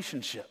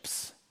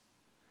relationships.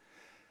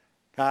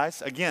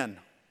 Guys, again,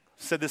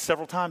 I've said this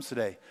several times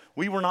today.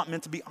 We were not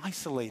meant to be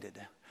isolated.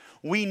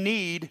 We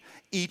need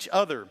each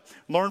other.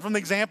 Learn from the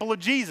example of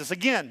Jesus.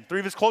 Again, 3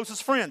 of his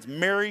closest friends,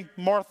 Mary,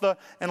 Martha,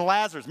 and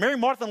Lazarus. Mary,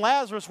 Martha, and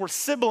Lazarus were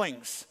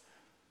siblings.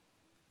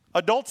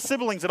 Adult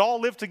siblings that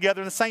all lived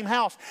together in the same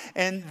house.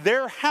 And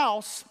their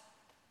house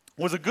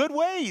was a good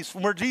ways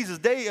from where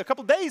a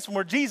couple days from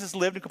where Jesus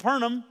lived in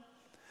Capernaum.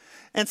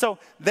 And so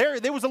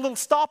there was a little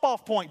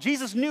stop-off point.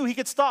 Jesus knew he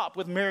could stop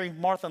with Mary,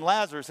 Martha, and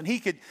Lazarus, and he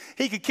could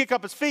kick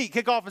up his feet,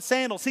 kick off his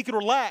sandals, he could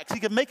relax, he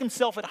could make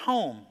himself at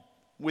home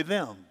with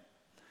them.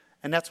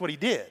 And that's what he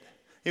did.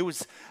 It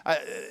was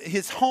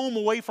his home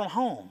away from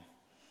home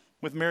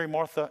with Mary,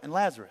 Martha, and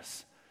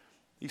Lazarus.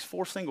 These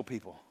 4 single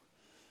people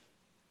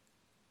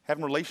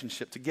having a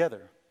relationship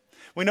together.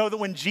 We know that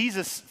when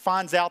Jesus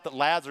finds out that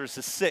Lazarus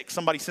is sick,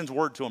 somebody sends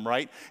word to him,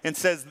 right? And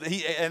says,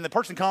 and the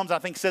person comes, I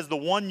think, says, the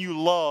one you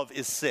love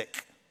is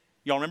sick.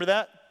 Y'all remember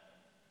that?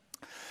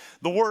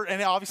 The word,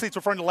 and obviously it's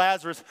referring to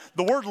Lazarus,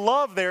 the word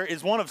love there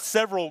is one of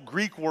several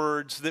Greek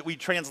words that we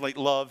translate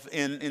love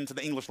into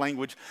the English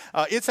language.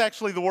 It's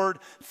actually the word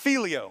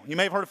phileo. You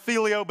may have heard of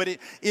phileo, but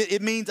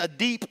it means a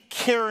deep,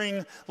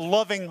 caring,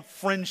 loving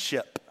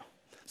friendship.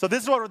 So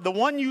this is what the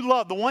one you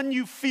love, the one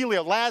you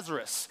phileo,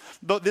 Lazarus,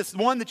 this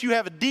one that you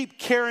have a deep,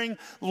 caring,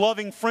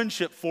 loving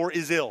friendship for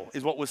is ill,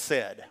 is what was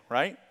said,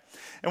 right?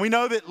 And we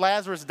know that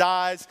Lazarus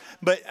dies,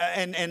 but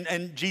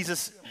and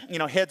Jesus,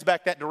 heads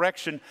back that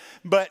direction.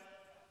 But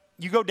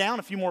you go down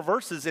a few more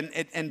verses,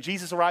 and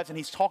Jesus arrives, and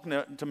he's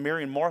talking to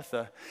Mary and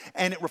Martha,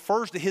 and it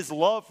refers to his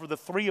love for the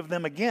three of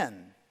them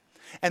again.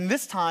 And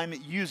this time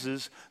it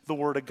uses the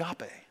word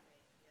agape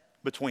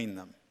between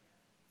them.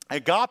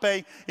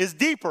 Agape is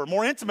deeper,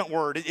 more intimate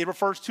word. It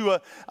refers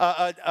to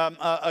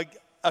a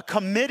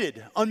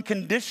committed,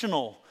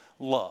 unconditional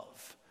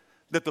love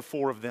that the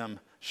four of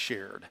them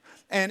shared.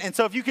 And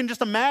so if you can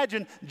just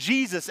imagine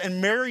Jesus and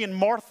Mary and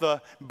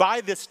Martha by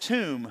this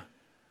tomb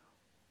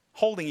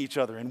holding each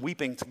other and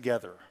weeping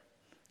together,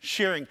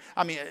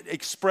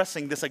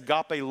 expressing this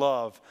agape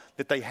love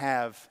that they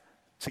have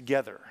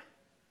together.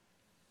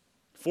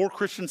 Four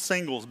Christian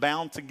singles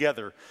bound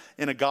together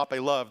in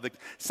agape love. The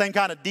same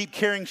kind of deep,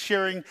 caring,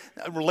 sharing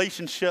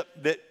relationship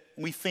that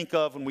we think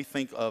of when we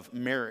think of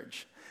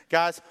marriage.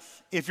 Guys,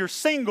 if you're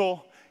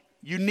single,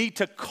 you need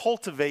to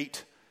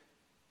cultivate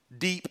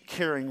deep,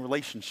 caring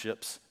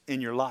relationships in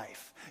your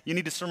life. You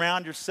need to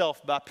surround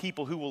yourself by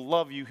people who will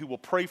love you, who will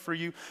pray for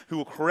you, who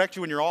will correct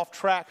you when you're off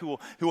track, who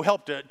will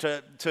help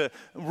to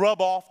rub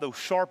off those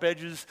sharp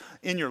edges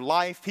in your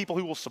life, people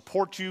who will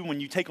support you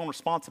when you take on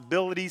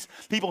responsibilities,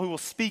 people who will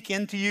speak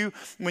into you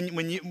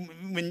when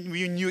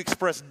you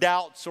express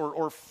doubts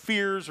or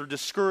fears or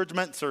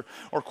discouragements or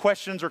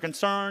questions or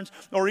concerns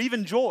or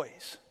even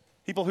joys,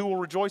 people who will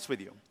rejoice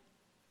with you.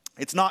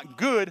 It's not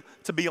good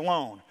to be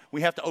alone.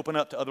 We have to open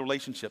up to other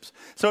relationships.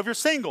 So if you're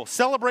single,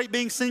 celebrate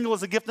being single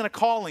as a gift and a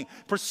calling.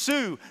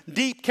 Pursue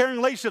deep, caring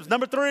relationships.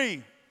 Number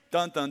 3,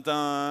 dun, dun,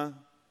 dun.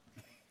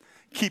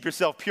 Keep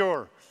yourself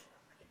pure.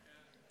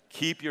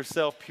 Keep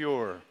yourself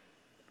pure.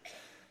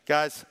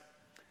 Guys,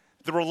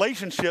 the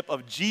relationship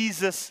of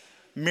Jesus,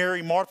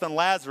 Mary, Martha, and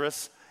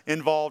Lazarus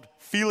involved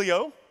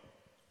phileo,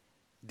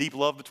 deep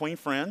love between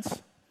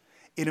friends.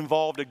 It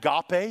involved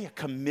agape, a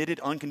committed,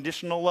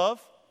 unconditional love.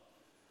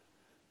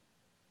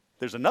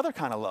 There's another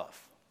kind of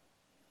love.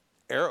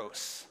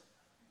 Eros.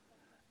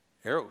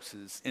 Eros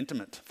is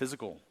intimate,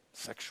 physical,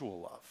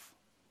 sexual love.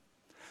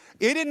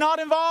 It did not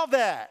involve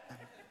that.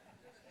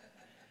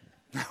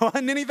 There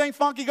wasn't anything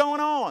funky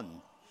going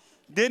on.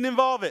 Didn't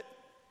involve it.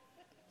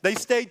 They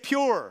stayed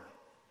pure.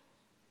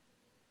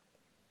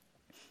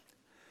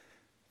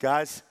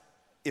 Guys,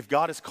 if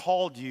God has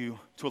called you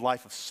to a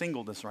life of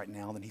singleness right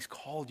now, then he's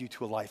called you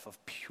to a life of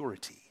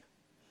purity.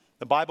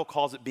 The Bible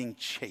calls it being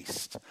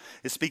chaste.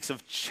 It speaks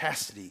of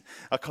chastity,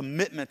 a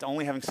commitment to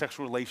only having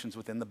sexual relations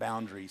within the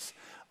boundaries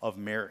of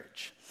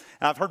marriage.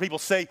 And I've heard people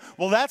say,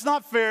 well, that's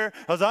not fair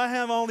because I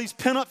have all these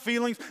pent-up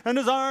feelings and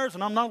desires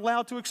and I'm not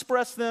allowed to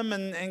express them.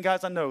 And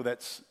guys, I know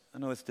that's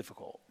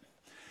difficult.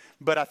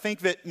 But I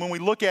think that when we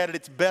look at it,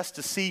 it's best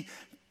to see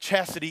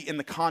chastity in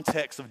the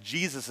context of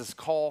Jesus'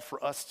 call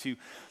for us to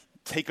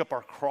take up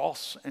our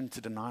cross and to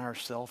deny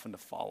ourselves and to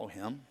follow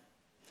him.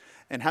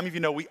 And how many of you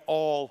know we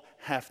all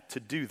have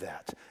to do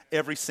that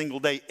every single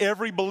day?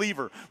 Every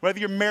believer, whether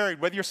you're married,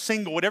 whether you're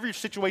single, whatever your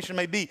situation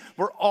may be,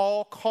 we're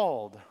all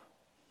called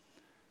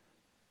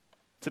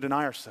to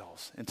deny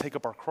ourselves and take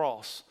up our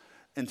cross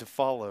and to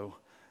follow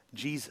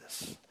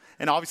Jesus.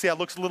 And obviously that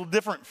looks a little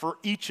different for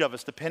each of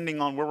us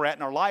depending on where we're at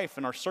in our life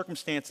and our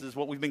circumstances,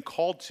 what we've been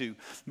called to.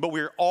 But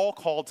we're all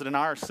called to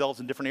deny ourselves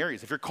in different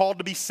areas. If you're called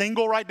to be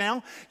single right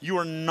now, you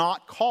are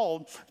not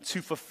called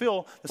to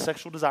fulfill the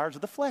sexual desires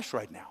of the flesh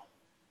right now.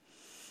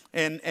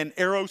 And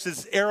eros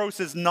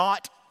is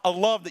not a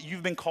love that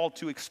you've been called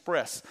to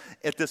express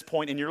at this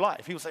point in your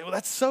life. People say, well,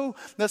 that's so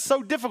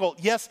difficult.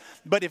 Yes,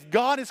 but if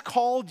God has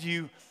called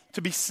you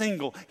to be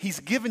single,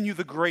 he's given you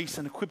the grace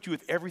and equipped you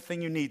with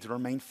everything you need to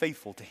remain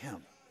faithful to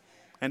him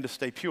and to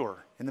stay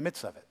pure in the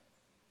midst of it.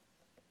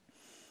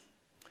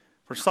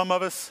 For some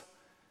of us,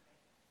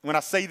 when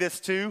I say this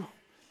too,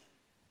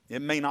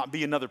 it may not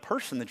be another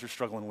person that you're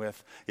struggling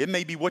with. It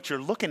may be what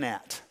you're looking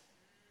at.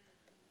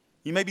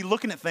 You may be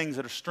looking at things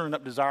that are stirring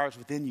up desires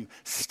within you.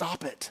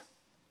 Stop it.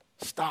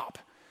 Stop.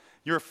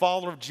 You're a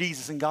follower of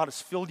Jesus and God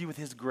has filled you with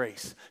his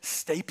grace.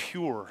 Stay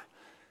pure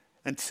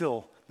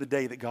until the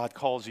day that God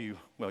calls you.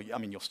 Well,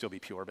 you'll still be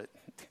pure, but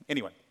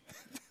anyway.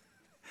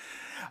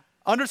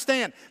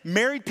 Understand,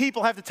 married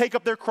people have to take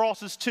up their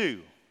crosses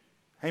too.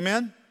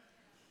 Amen?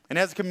 And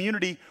as a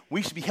community,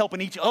 we should be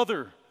helping each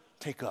other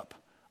take up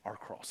our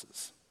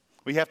crosses.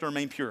 We have to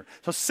remain pure.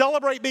 So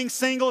celebrate being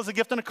single as a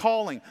gift and a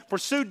calling.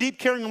 Pursue deep,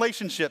 caring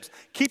relationships.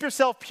 Keep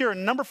yourself pure.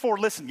 And number 4,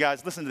 listen,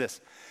 guys, listen to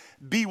this.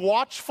 Be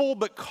watchful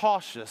but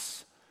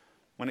cautious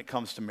when it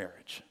comes to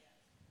marriage.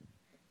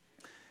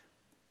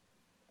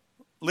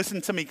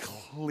 Listen to me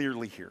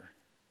clearly here,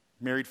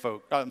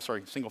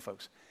 single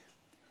folks.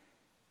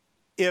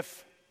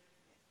 If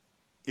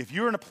If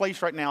you're in a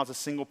place right now as a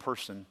single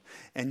person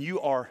and you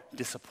are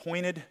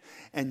disappointed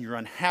and you're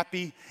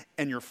unhappy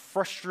and you're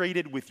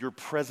frustrated with your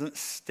present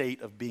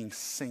state of being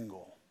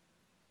single,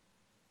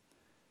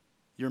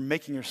 you're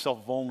making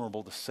yourself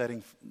vulnerable to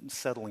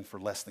settling for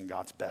less than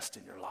God's best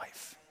in your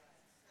life.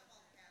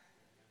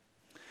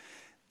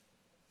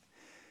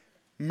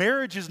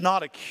 Marriage is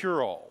not a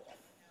cure-all.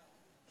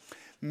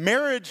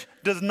 Marriage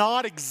does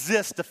not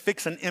exist to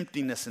fix an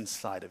emptiness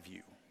inside of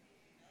you.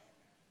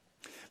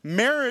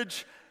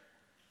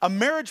 A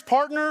marriage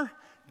partner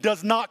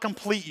does not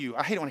complete you.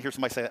 I hate it when I hear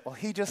somebody say that. Well,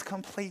 he just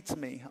completes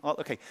me. Oh,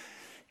 okay.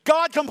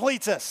 God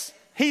completes us.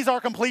 He's our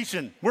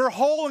completion. We're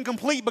whole and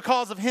complete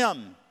because of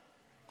him.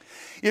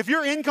 If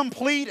you're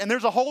incomplete and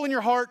there's a hole in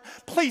your heart,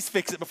 please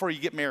fix it before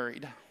you get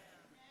married.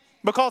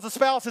 Because the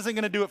spouse isn't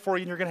going to do it for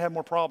you and you're going to have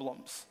more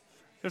problems.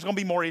 There's going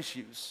to be more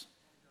issues.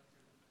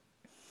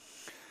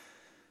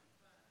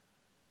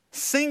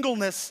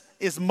 Singleness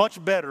is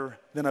much better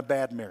than a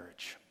bad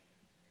marriage.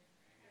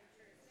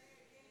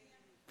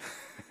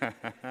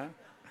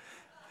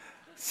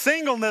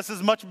 Singleness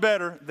is much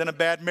better than a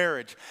bad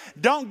marriage.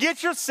 Don't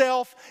get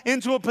yourself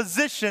into a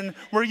position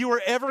where you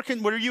would ever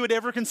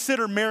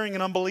consider marrying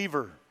an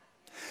unbeliever.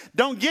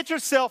 Don't get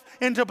yourself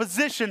into a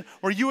position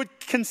where you would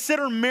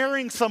consider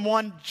marrying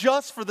someone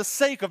just for the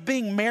sake of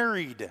being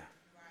married.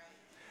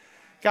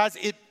 Guys,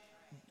 it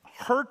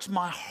hurts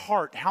my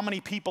heart how many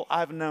people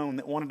I've known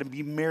that wanted to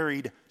be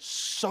married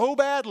so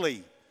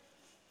badly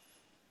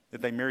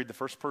that they married the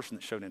first person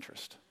that showed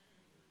interest.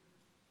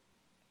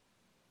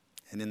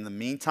 And in the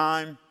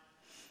meantime,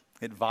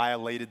 it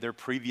violated their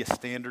previous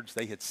standards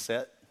they had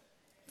set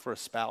for a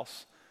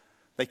spouse.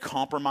 They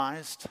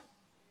compromised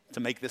to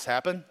make this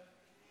happen,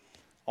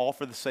 all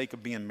for the sake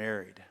of being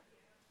married.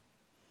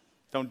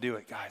 Don't do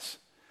it, guys.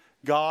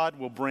 God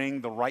will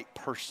bring the right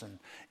person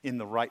in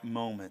the right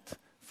moment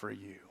for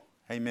you.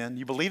 Amen.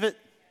 You believe it?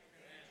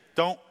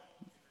 Don't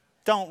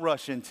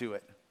rush into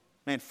it.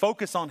 Man,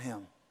 focus on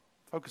him.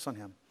 Focus on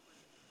him.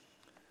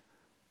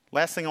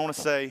 Last thing I want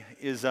to say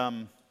is,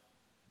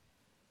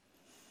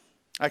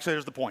 actually,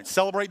 here's the point.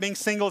 Celebrate being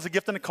single as a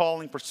gift and a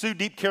calling. Pursue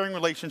deep, caring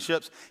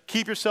relationships.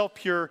 Keep yourself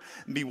pure.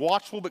 And be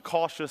watchful but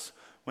cautious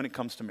when it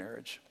comes to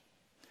marriage.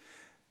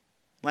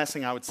 Last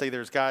thing I would say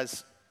there is,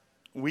 guys,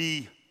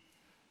 we,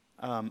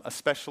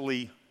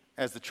 especially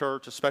as the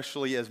church,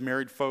 especially as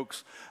married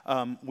folks,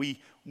 we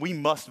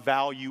must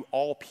value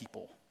all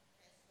people.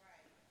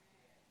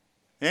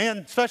 And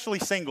especially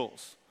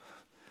singles.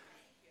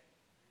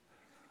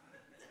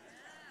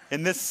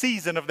 In this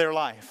season of their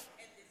life.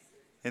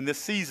 In this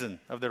season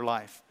of their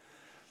life.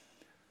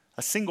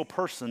 A single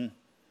person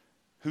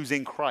who's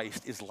in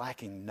Christ is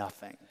lacking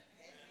nothing.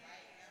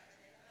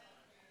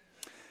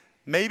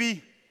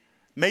 Maybe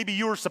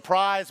you were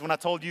surprised when I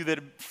told you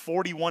that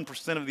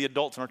 41% of the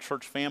adults in our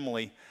church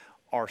family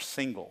are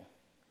single.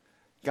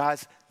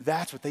 Guys,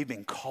 that's what they've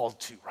been called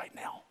to right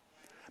now.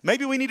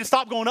 Maybe we need to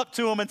stop going up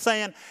to them and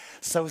saying,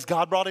 so has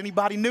God brought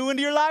anybody new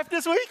into your life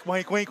this week?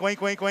 Wink, wink,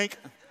 wink, wink, wink.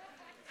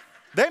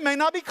 They may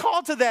not be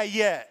called to that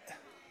yet.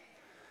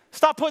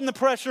 Stop putting the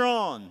pressure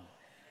on.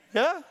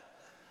 Yeah?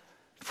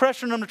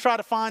 Pressuring them to try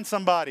to find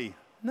somebody.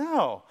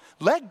 No.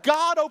 Let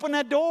God open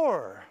that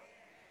door.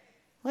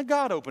 Let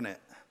God open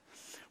it.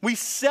 We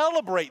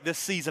celebrate this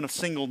season of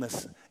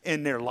singleness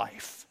in their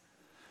life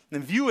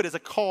and view it as a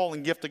call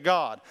and gift of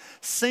God.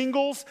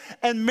 Singles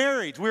and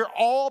marrieds, we're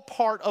all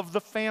part of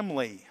the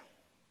family.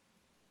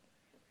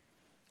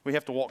 We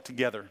have to walk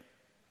together.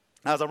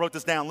 As I wrote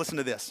this down, listen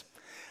to this.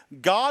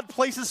 God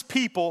places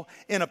people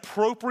in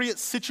appropriate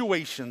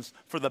situations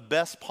for the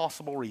best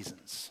possible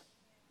reasons.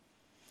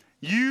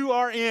 You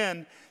are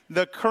in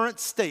the current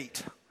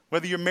state,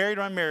 whether you're married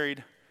or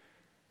unmarried,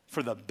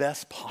 for the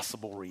best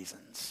possible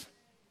reasons.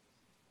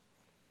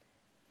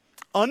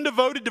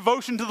 Undevoted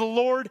devotion to the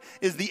Lord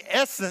is the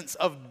essence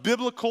of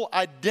biblical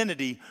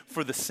identity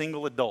for the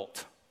single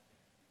adult.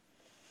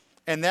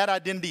 And that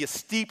identity is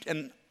steeped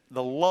in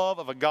the love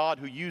of a God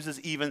who uses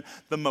even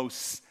the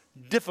most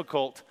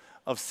difficult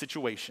of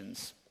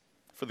situations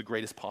for the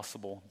greatest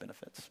possible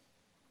benefits.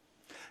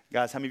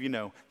 Guys, how many of you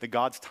know that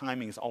God's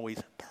timing is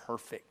always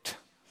perfect?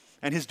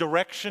 And his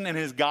direction and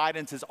his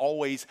guidance is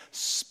always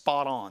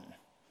spot on.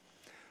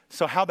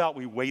 So how about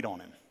we wait on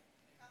him?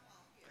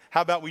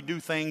 How about we do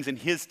things in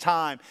his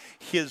time,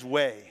 his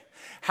way?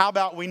 How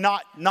about we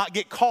not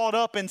get caught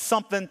up in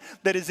something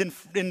that is in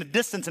the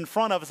distance in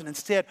front of us, and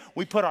instead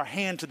we put our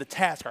hand to the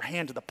task, our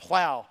hand to the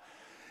plow,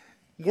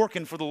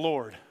 working for the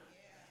Lord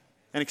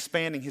and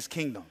expanding his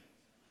kingdom.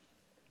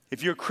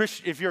 If you're a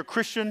Christian, if you're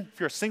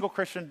a single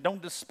Christian, don't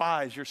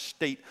despise your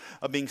state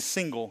of being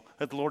single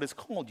that the Lord has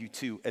called you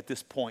to at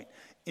this point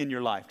in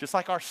your life. Just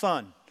like our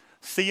son,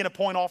 seeing a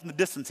point off in the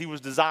distance he was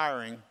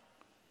desiring.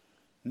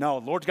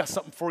 No, the Lord's got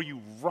something for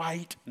you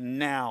right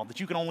now that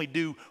you can only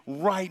do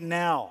right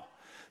now.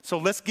 So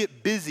let's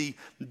get busy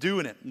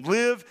doing it.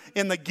 Live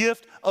in the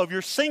gift of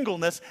your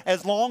singleness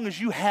as long as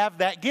you have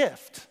that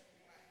gift.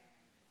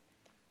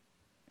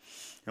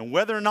 And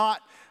whether or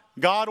not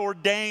God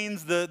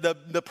ordains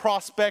the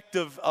prospect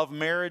of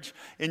marriage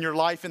in your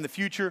life in the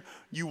future.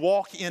 You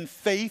walk in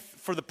faith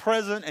for the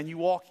present and you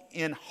walk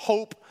in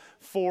hope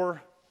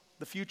for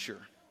the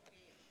future,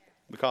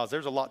 because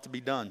there's a lot to be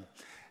done.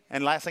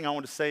 And last thing I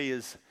want to say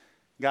is,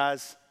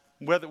 guys,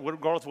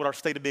 regardless of what our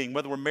state of being,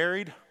 whether we're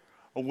married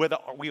or whether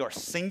we are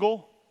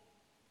single,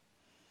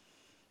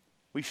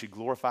 we should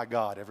glorify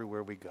God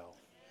everywhere we go.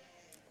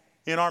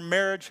 In our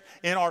marriage,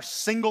 in our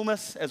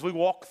singleness, as we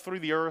walk through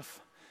the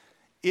earth,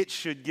 it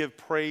should give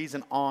praise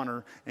and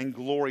honor and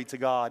glory to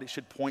God. It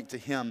should point to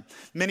Him.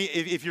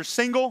 If you're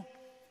single,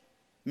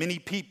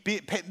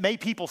 may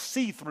people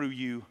see through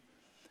you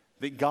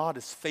that God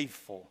is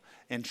faithful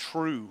and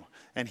true,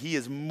 and He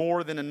is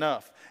more than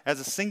enough. As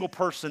a single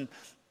person,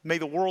 may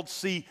the world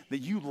see that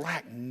you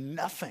lack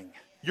nothing.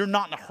 You're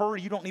not in a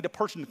hurry. You don't need a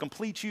person to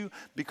complete you,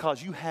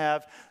 because you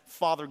have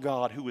Father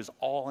God, who is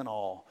all in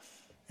all,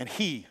 and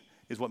He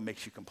is what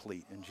makes you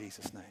complete, in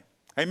Jesus' name.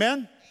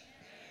 Amen?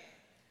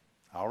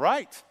 All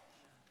right.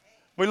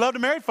 We love the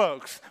married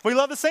folks. We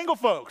love the single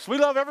folks. We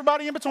love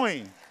everybody in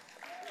between.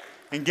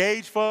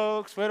 Engaged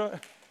folks.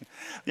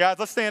 Guys,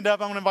 let's stand up.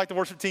 I'm going to invite the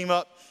worship team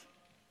up.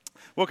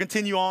 We'll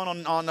continue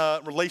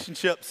on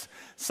relationships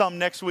some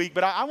next week.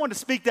 But I want to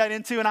speak that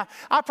into, and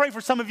I pray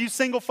for some of you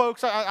single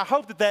folks. I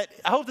hope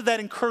that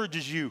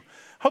encourages you.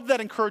 I hope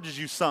that encourages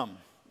you some.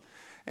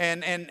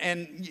 And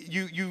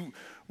you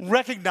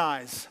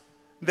recognize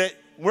that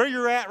where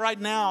you're at right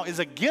now is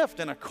a gift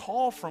and a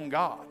call from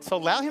God. So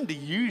allow Him to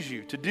use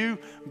you to do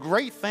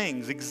great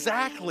things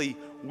exactly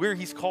where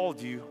He's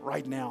called you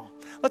right now.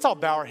 Let's all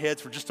bow our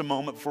heads for just a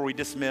moment before we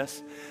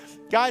dismiss.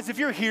 Guys, if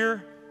you're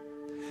here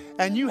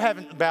and you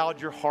haven't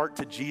bowed your heart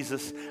to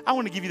Jesus, I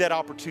want to give you that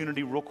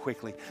opportunity real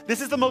quickly.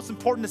 This is the most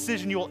important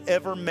decision you'll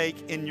ever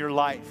make in your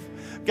life.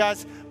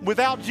 Guys,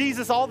 without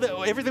Jesus,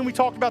 everything we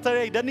talked about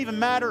today doesn't even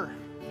matter.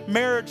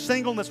 Marriage,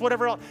 singleness,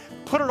 whatever else.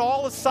 Put it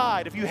all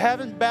aside. If you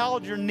haven't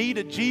bowed your knee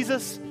to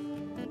Jesus,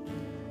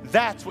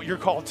 that's what you're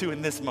called to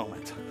in this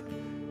moment.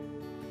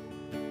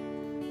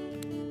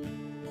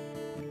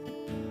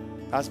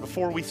 Guys,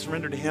 before we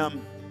surrender to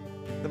Him,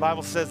 the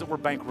Bible says that we're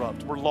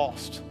bankrupt, we're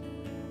lost,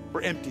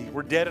 we're empty,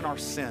 we're dead in our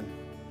sin,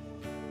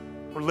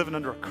 we're living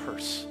under a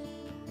curse.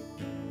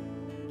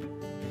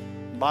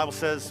 The Bible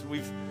says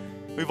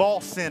we've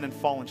all sinned and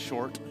fallen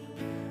short,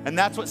 and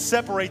that's what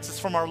separates us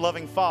from our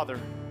loving Father.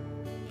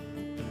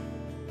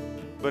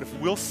 But if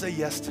we'll say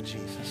yes to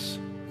Jesus,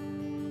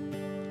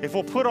 if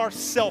we'll put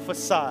ourselves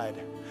aside,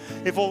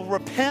 if we'll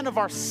repent of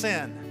our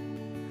sin,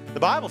 the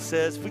Bible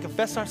says if we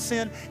confess our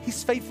sin,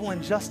 He's faithful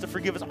and just to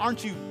forgive us.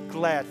 Aren't you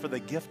glad for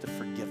the gift of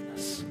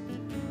forgiveness?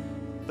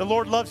 The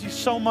Lord loves you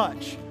so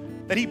much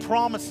that He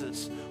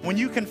promises when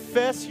you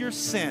confess your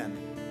sin,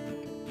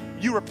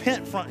 you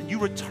repent from it, you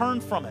return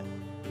from it,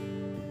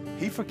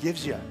 He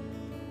forgives you.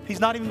 He's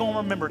not even going to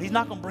remember it. He's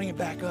not going to bring it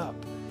back up.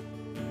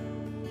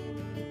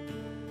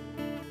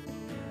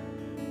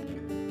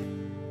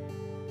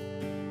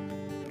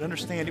 But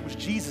understand, it was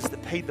Jesus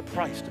that paid the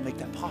price to make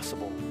that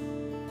possible.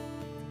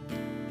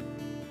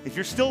 If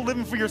you're still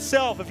living for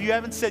yourself, if you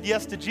haven't said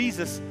yes to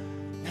Jesus,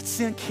 that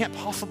sin can't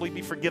possibly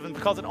be forgiven,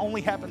 because it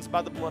only happens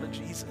by the blood of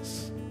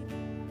Jesus.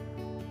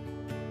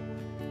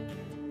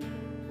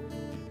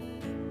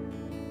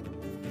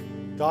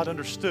 God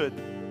understood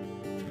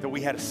that we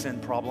had a sin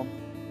problem,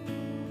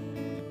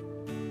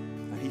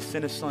 and He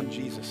sent His Son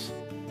Jesus,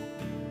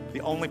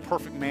 the only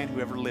perfect man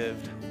who ever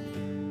lived,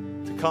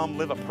 to come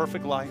live a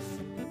perfect life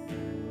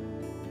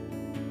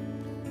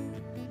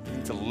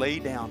and to lay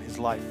down His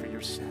life for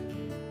your sin.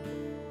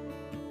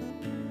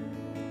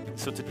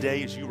 So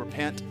today, as you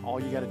repent,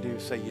 all you got to do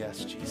is say,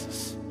 yes,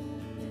 Jesus.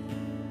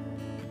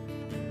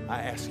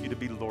 I ask you to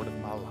be Lord of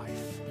my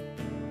life.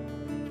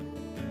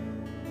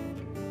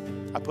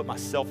 I put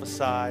myself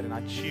aside and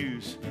I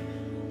choose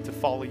to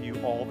follow you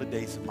all the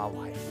days of my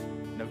life.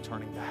 No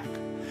turning back.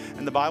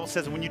 And the Bible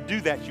says when you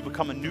do that, you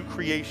become a new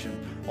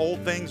creation.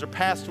 Old things are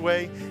passed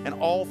away and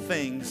all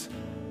things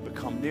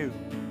become new.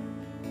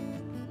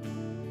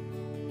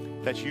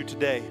 That's you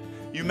today.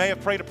 You may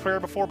have prayed a prayer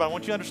before, but I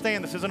want you to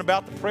understand this isn't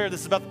about the prayer. This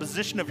is about the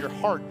position of your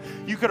heart.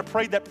 You could have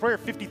prayed that prayer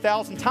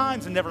 50,000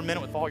 times and never meant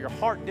it with all your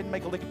heart. It didn't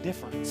make a lick of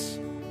difference.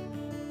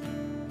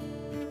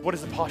 What is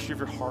the posture of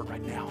your heart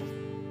right now?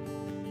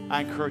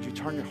 I encourage you,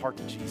 turn your heart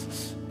to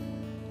Jesus.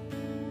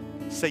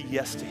 Say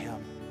yes to Him.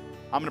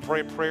 I'm going to pray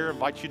a prayer,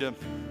 invite you to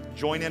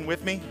join in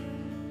with me.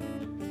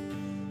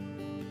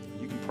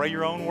 You can pray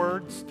your own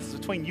words. This is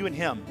between you and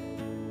Him.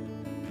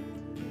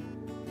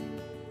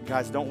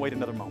 Guys, don't wait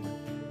another moment.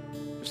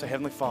 Just say,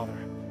 Heavenly Father,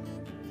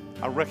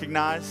 I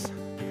recognize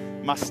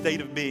my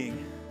state of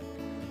being.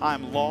 I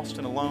am lost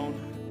and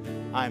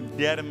alone. I am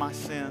dead in my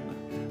sin.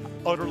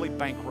 I'm utterly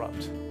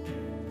bankrupt.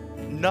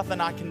 Nothing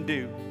I can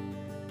do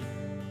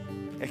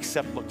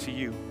except look to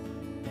you.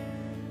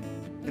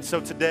 And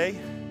so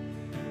today,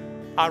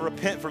 I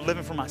repent for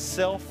living for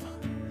myself.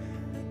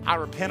 I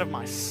repent of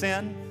my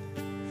sin,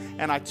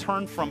 and I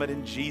turn from it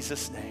in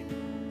Jesus' name.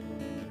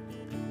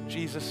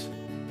 Jesus,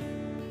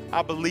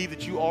 I believe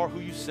that you are who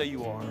you say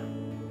you are.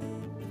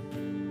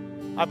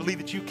 I believe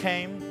that you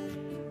came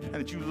and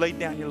that you laid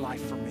down your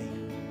life for me.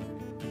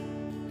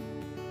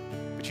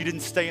 But you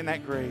didn't stay in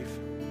that grave.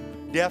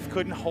 Death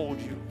couldn't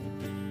hold you.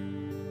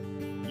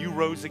 You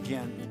rose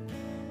again.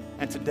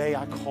 And today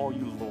I call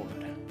you Lord.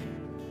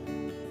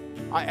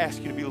 I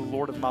ask you to be the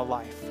Lord of my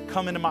life.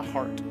 Come into my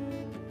heart.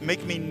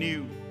 Make me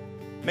new.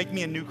 Make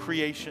me a new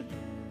creation.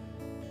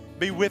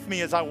 Be with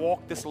me as I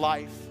walk this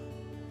life.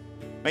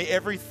 May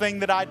everything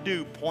that I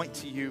do point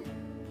to you.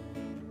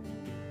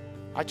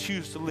 I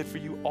choose to live for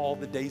you all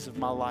the days of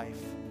my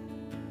life.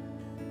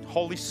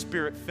 Holy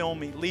Spirit, fill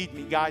me, lead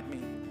me, guide me.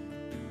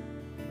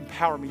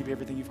 Empower me to be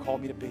everything you've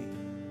called me to be.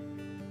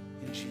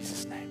 In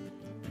Jesus' name,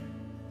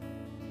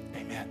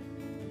 amen.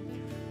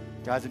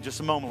 Guys, in just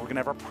a moment, we're going to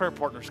have our prayer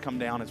partners come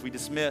down as we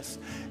dismiss.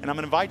 And I'm going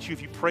to invite you,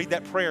 if you prayed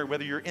that prayer,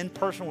 whether you're in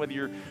person, whether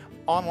you're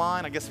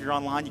online. I guess if you're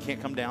online, you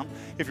can't come down.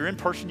 If you're in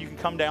person, you can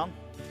come down.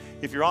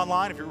 If you're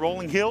online, if you're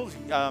Rolling Hills,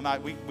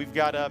 we've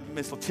got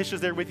Miss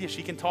Letitia's there with you.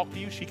 She can talk to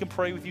you. She can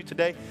pray with you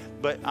today.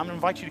 But I'm going to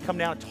invite you to come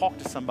down and talk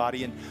to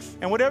somebody.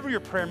 And whatever your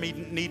prayer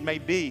need may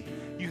be,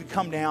 you can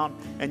come down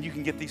and you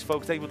can get these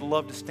folks. They would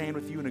love to stand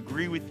with you and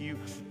agree with you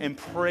and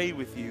pray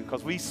with you,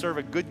 because we serve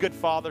a good, good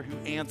Father who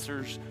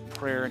answers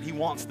prayer, and He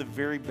wants the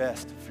very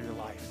best for your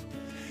life.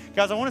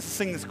 Guys, I want us to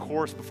sing this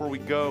chorus before we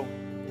go.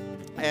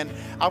 And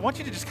I want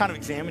you to just kind of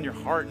examine your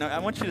heart. And I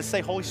want you to say,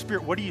 Holy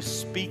Spirit, what are you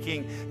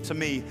speaking to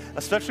me?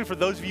 Especially for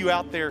those of you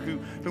out there who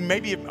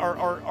maybe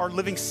are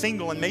living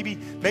single, and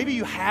maybe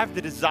you have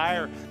the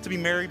desire to be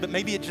married, but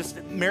maybe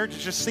marriage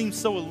just seems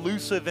so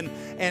elusive.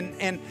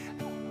 And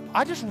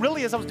I just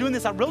really, as I was doing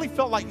this, I really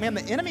felt like, man,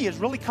 the enemy has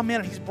really come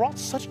in and he's brought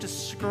such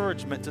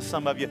discouragement to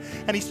some of you.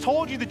 And he's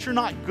told you that you're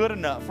not good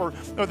enough, or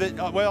that,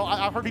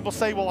 I've heard people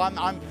say, well,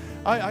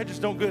 I just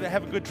don't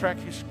have a good track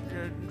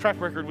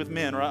record with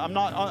men, or I'm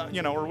not,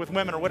 or with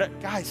women, or whatever.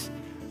 Guys,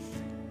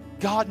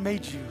 God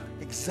made you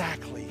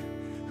exactly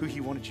who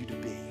He wanted you to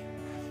be.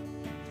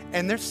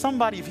 And there's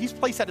somebody, if He's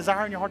placed that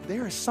desire in your heart,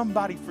 there is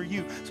somebody for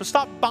you. So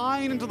stop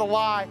buying into the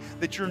lie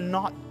that you're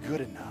not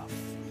good enough.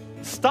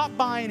 Stop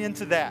buying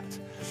into that.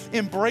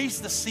 Embrace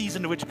the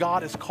season to which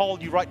God has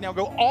called you right now.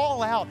 Go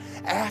all out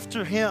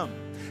after Him.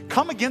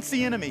 Come against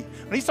the enemy.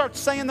 When he starts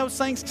saying those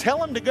things,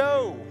 tell him to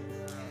go.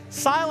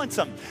 Silence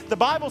him. The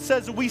Bible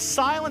says that we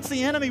silence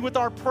the enemy with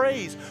our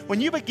praise. When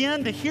you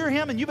begin to hear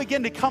him and you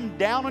begin to come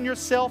down on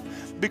yourself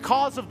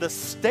because of the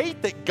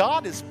state that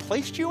God has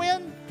placed you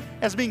in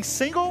as being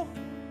single,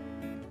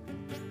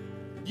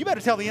 you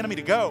better tell the enemy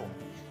to go,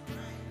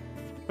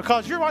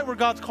 because you're right where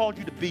God's called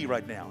you to be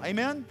right now.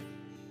 Amen?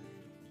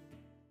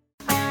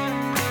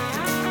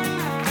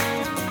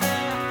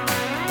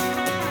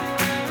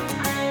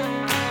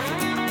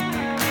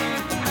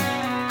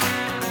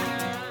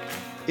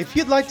 If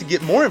you'd like to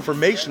get more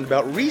information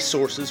about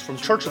resources from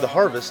Church of the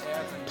Harvest,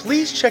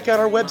 please check out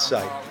our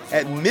website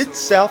at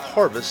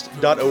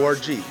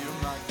midsouthharvest.org.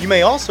 You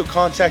may also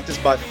contact us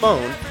by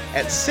phone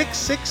at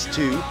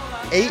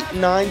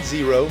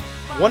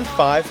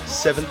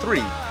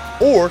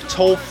 662-890-1573 or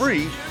toll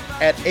free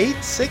at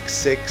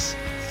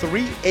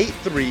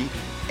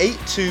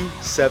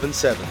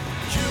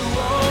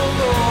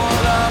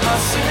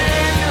 866-383-8277.